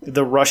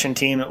the Russian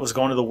team that was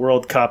going to the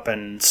World Cup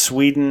and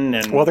Sweden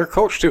and Well, they're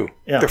coach too.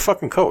 Yeah. They're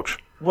fucking coach.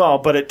 well,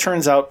 but it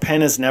turns out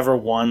Penn has never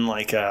won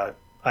like a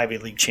Ivy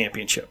League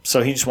championship,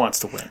 so he just wants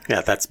to win.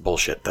 Yeah, that's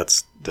bullshit.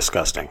 That's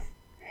disgusting.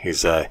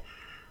 He's I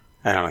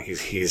don't know.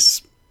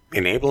 He's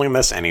enabling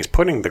this, and he's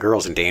putting the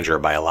girls in danger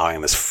by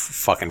allowing this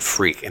fucking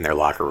freak in their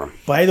locker room.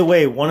 By the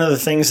way, one of the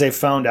things they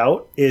found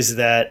out is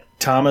that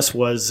Thomas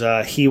was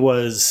he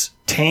was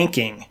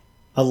tanking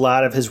a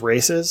lot of his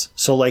races.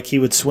 So like he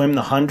would swim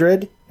the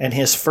 100, and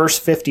his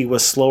first 50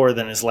 was slower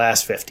than his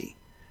last 50.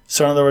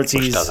 So in other words,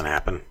 Which doesn't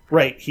happen.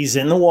 Right. He's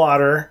in the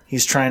water.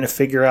 He's trying to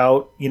figure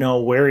out,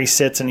 where he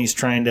sits, and he's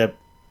trying to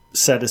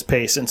set his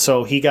pace. And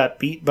so he got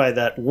beat by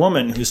that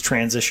woman who's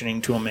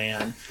transitioning to a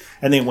man.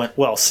 And they went,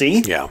 well, see?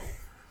 Yeah.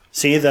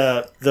 See,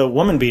 the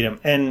woman beat him.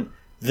 And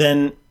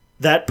then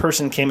that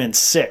person came in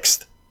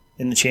 6th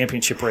in the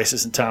championship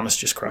races, and Thomas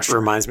just crushed It him.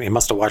 reminds me, he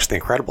must have watched The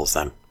Incredibles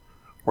then,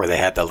 where they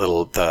had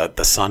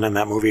the son in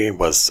that movie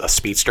was a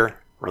speedster,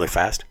 really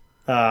fast.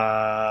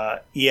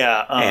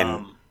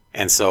 Yeah.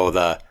 And so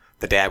the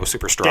dad was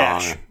super strong.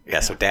 Dash.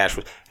 Yeah, so Dash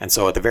was, and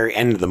so at the very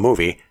end of the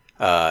movie,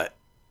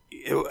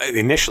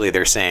 initially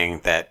they're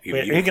saying that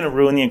Wait, are you going to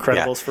ruin The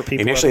Incredibles for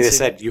people? Initially who they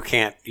haven't seen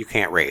said you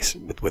can't race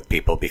with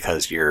people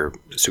because you're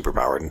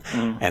superpowered,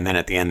 and then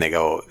at the end they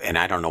go, and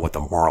I don't know what the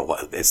moral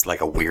was. It's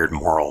like a weird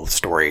moral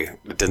story.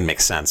 It doesn't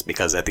make sense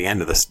because at the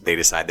end of this they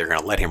decide they're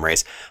going to let him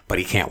race, but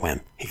he can't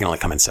win. He can only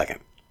come in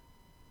second.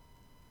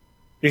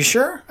 it? You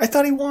sure? I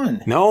thought he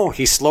won. No,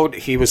 he slowed.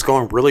 He was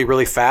going really,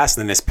 really fast,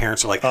 and then his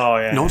parents were like, Oh,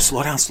 yeah, no, yeah.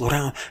 slow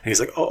down. And he's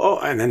like, oh,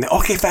 and then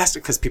okay, faster,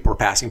 because people were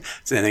passing.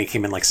 So then he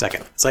came in like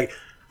second. It's like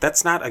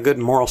that's not a good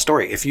moral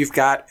story. If you've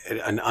got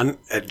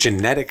a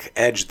genetic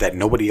edge that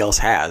nobody else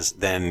has,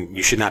 then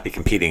you should not be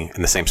competing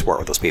in the same sport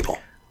with those people.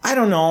 I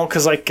don't know,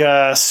 because like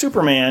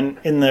Superman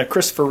in the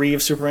Christopher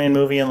Reeve Superman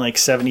movie in like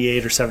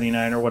 78 or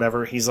 79 or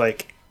whatever, he's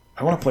like,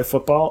 I want to play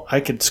football. I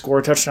could score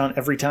a touchdown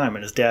every time.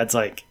 And his dad's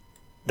like,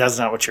 that's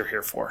not what you're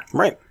here for.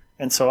 Right.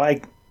 And so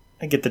I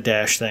get the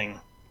Dash thing.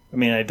 I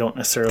mean, I don't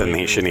necessarily... Then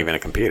he shouldn't even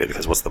have competed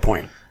because what's the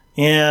point?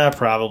 Yeah,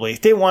 probably.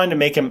 They wanted to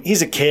make him...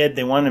 He's a kid.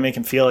 They wanted to make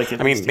him feel like... I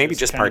mean, maybe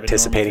just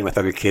participating with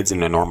other kids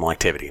in a normal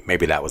activity.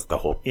 Maybe that was the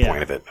whole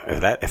point of it.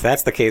 If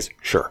that's the case,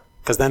 sure.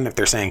 Because then if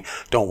they're saying,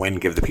 don't win,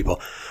 give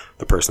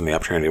the person the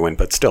opportunity to win,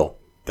 but still,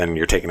 then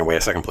you're taking away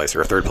a second place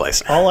or a third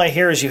place. All I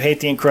hear is you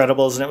hate The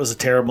Incredibles and it was a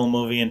terrible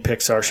movie and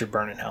Pixar should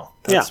burn in hell.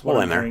 That's what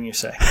I'm hearing you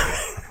say.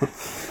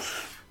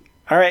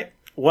 All right.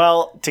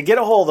 Well, to get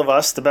a hold of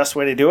us, the best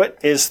way to do it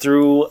is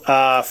through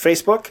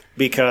Facebook,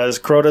 because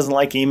Crow doesn't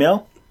like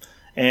email.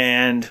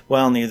 And,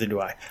 well, neither do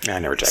I. I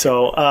never check.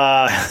 So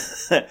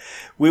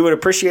we would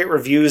appreciate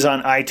reviews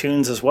on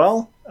iTunes as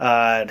well.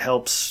 It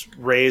helps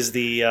raise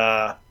the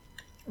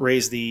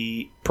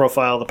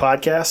profile of the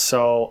podcast.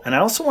 So, and I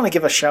also want to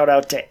give a shout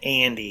out to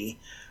Andy,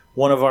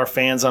 one of our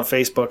fans on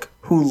Facebook,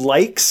 who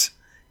likes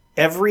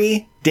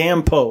every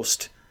damn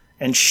post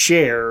and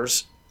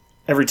shares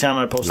every time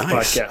I post a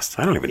podcast.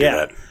 I don't even do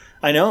that.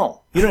 I know.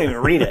 You don't even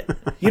read it.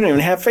 You don't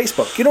even have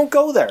Facebook. You don't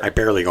go there. I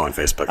barely go on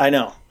Facebook. I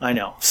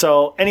know.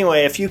 So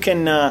anyway, if you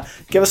can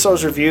give us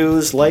those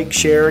reviews, like,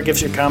 share, give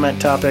us your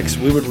comment topics,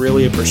 we would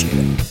really appreciate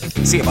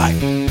it. See you.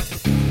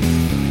 Bye.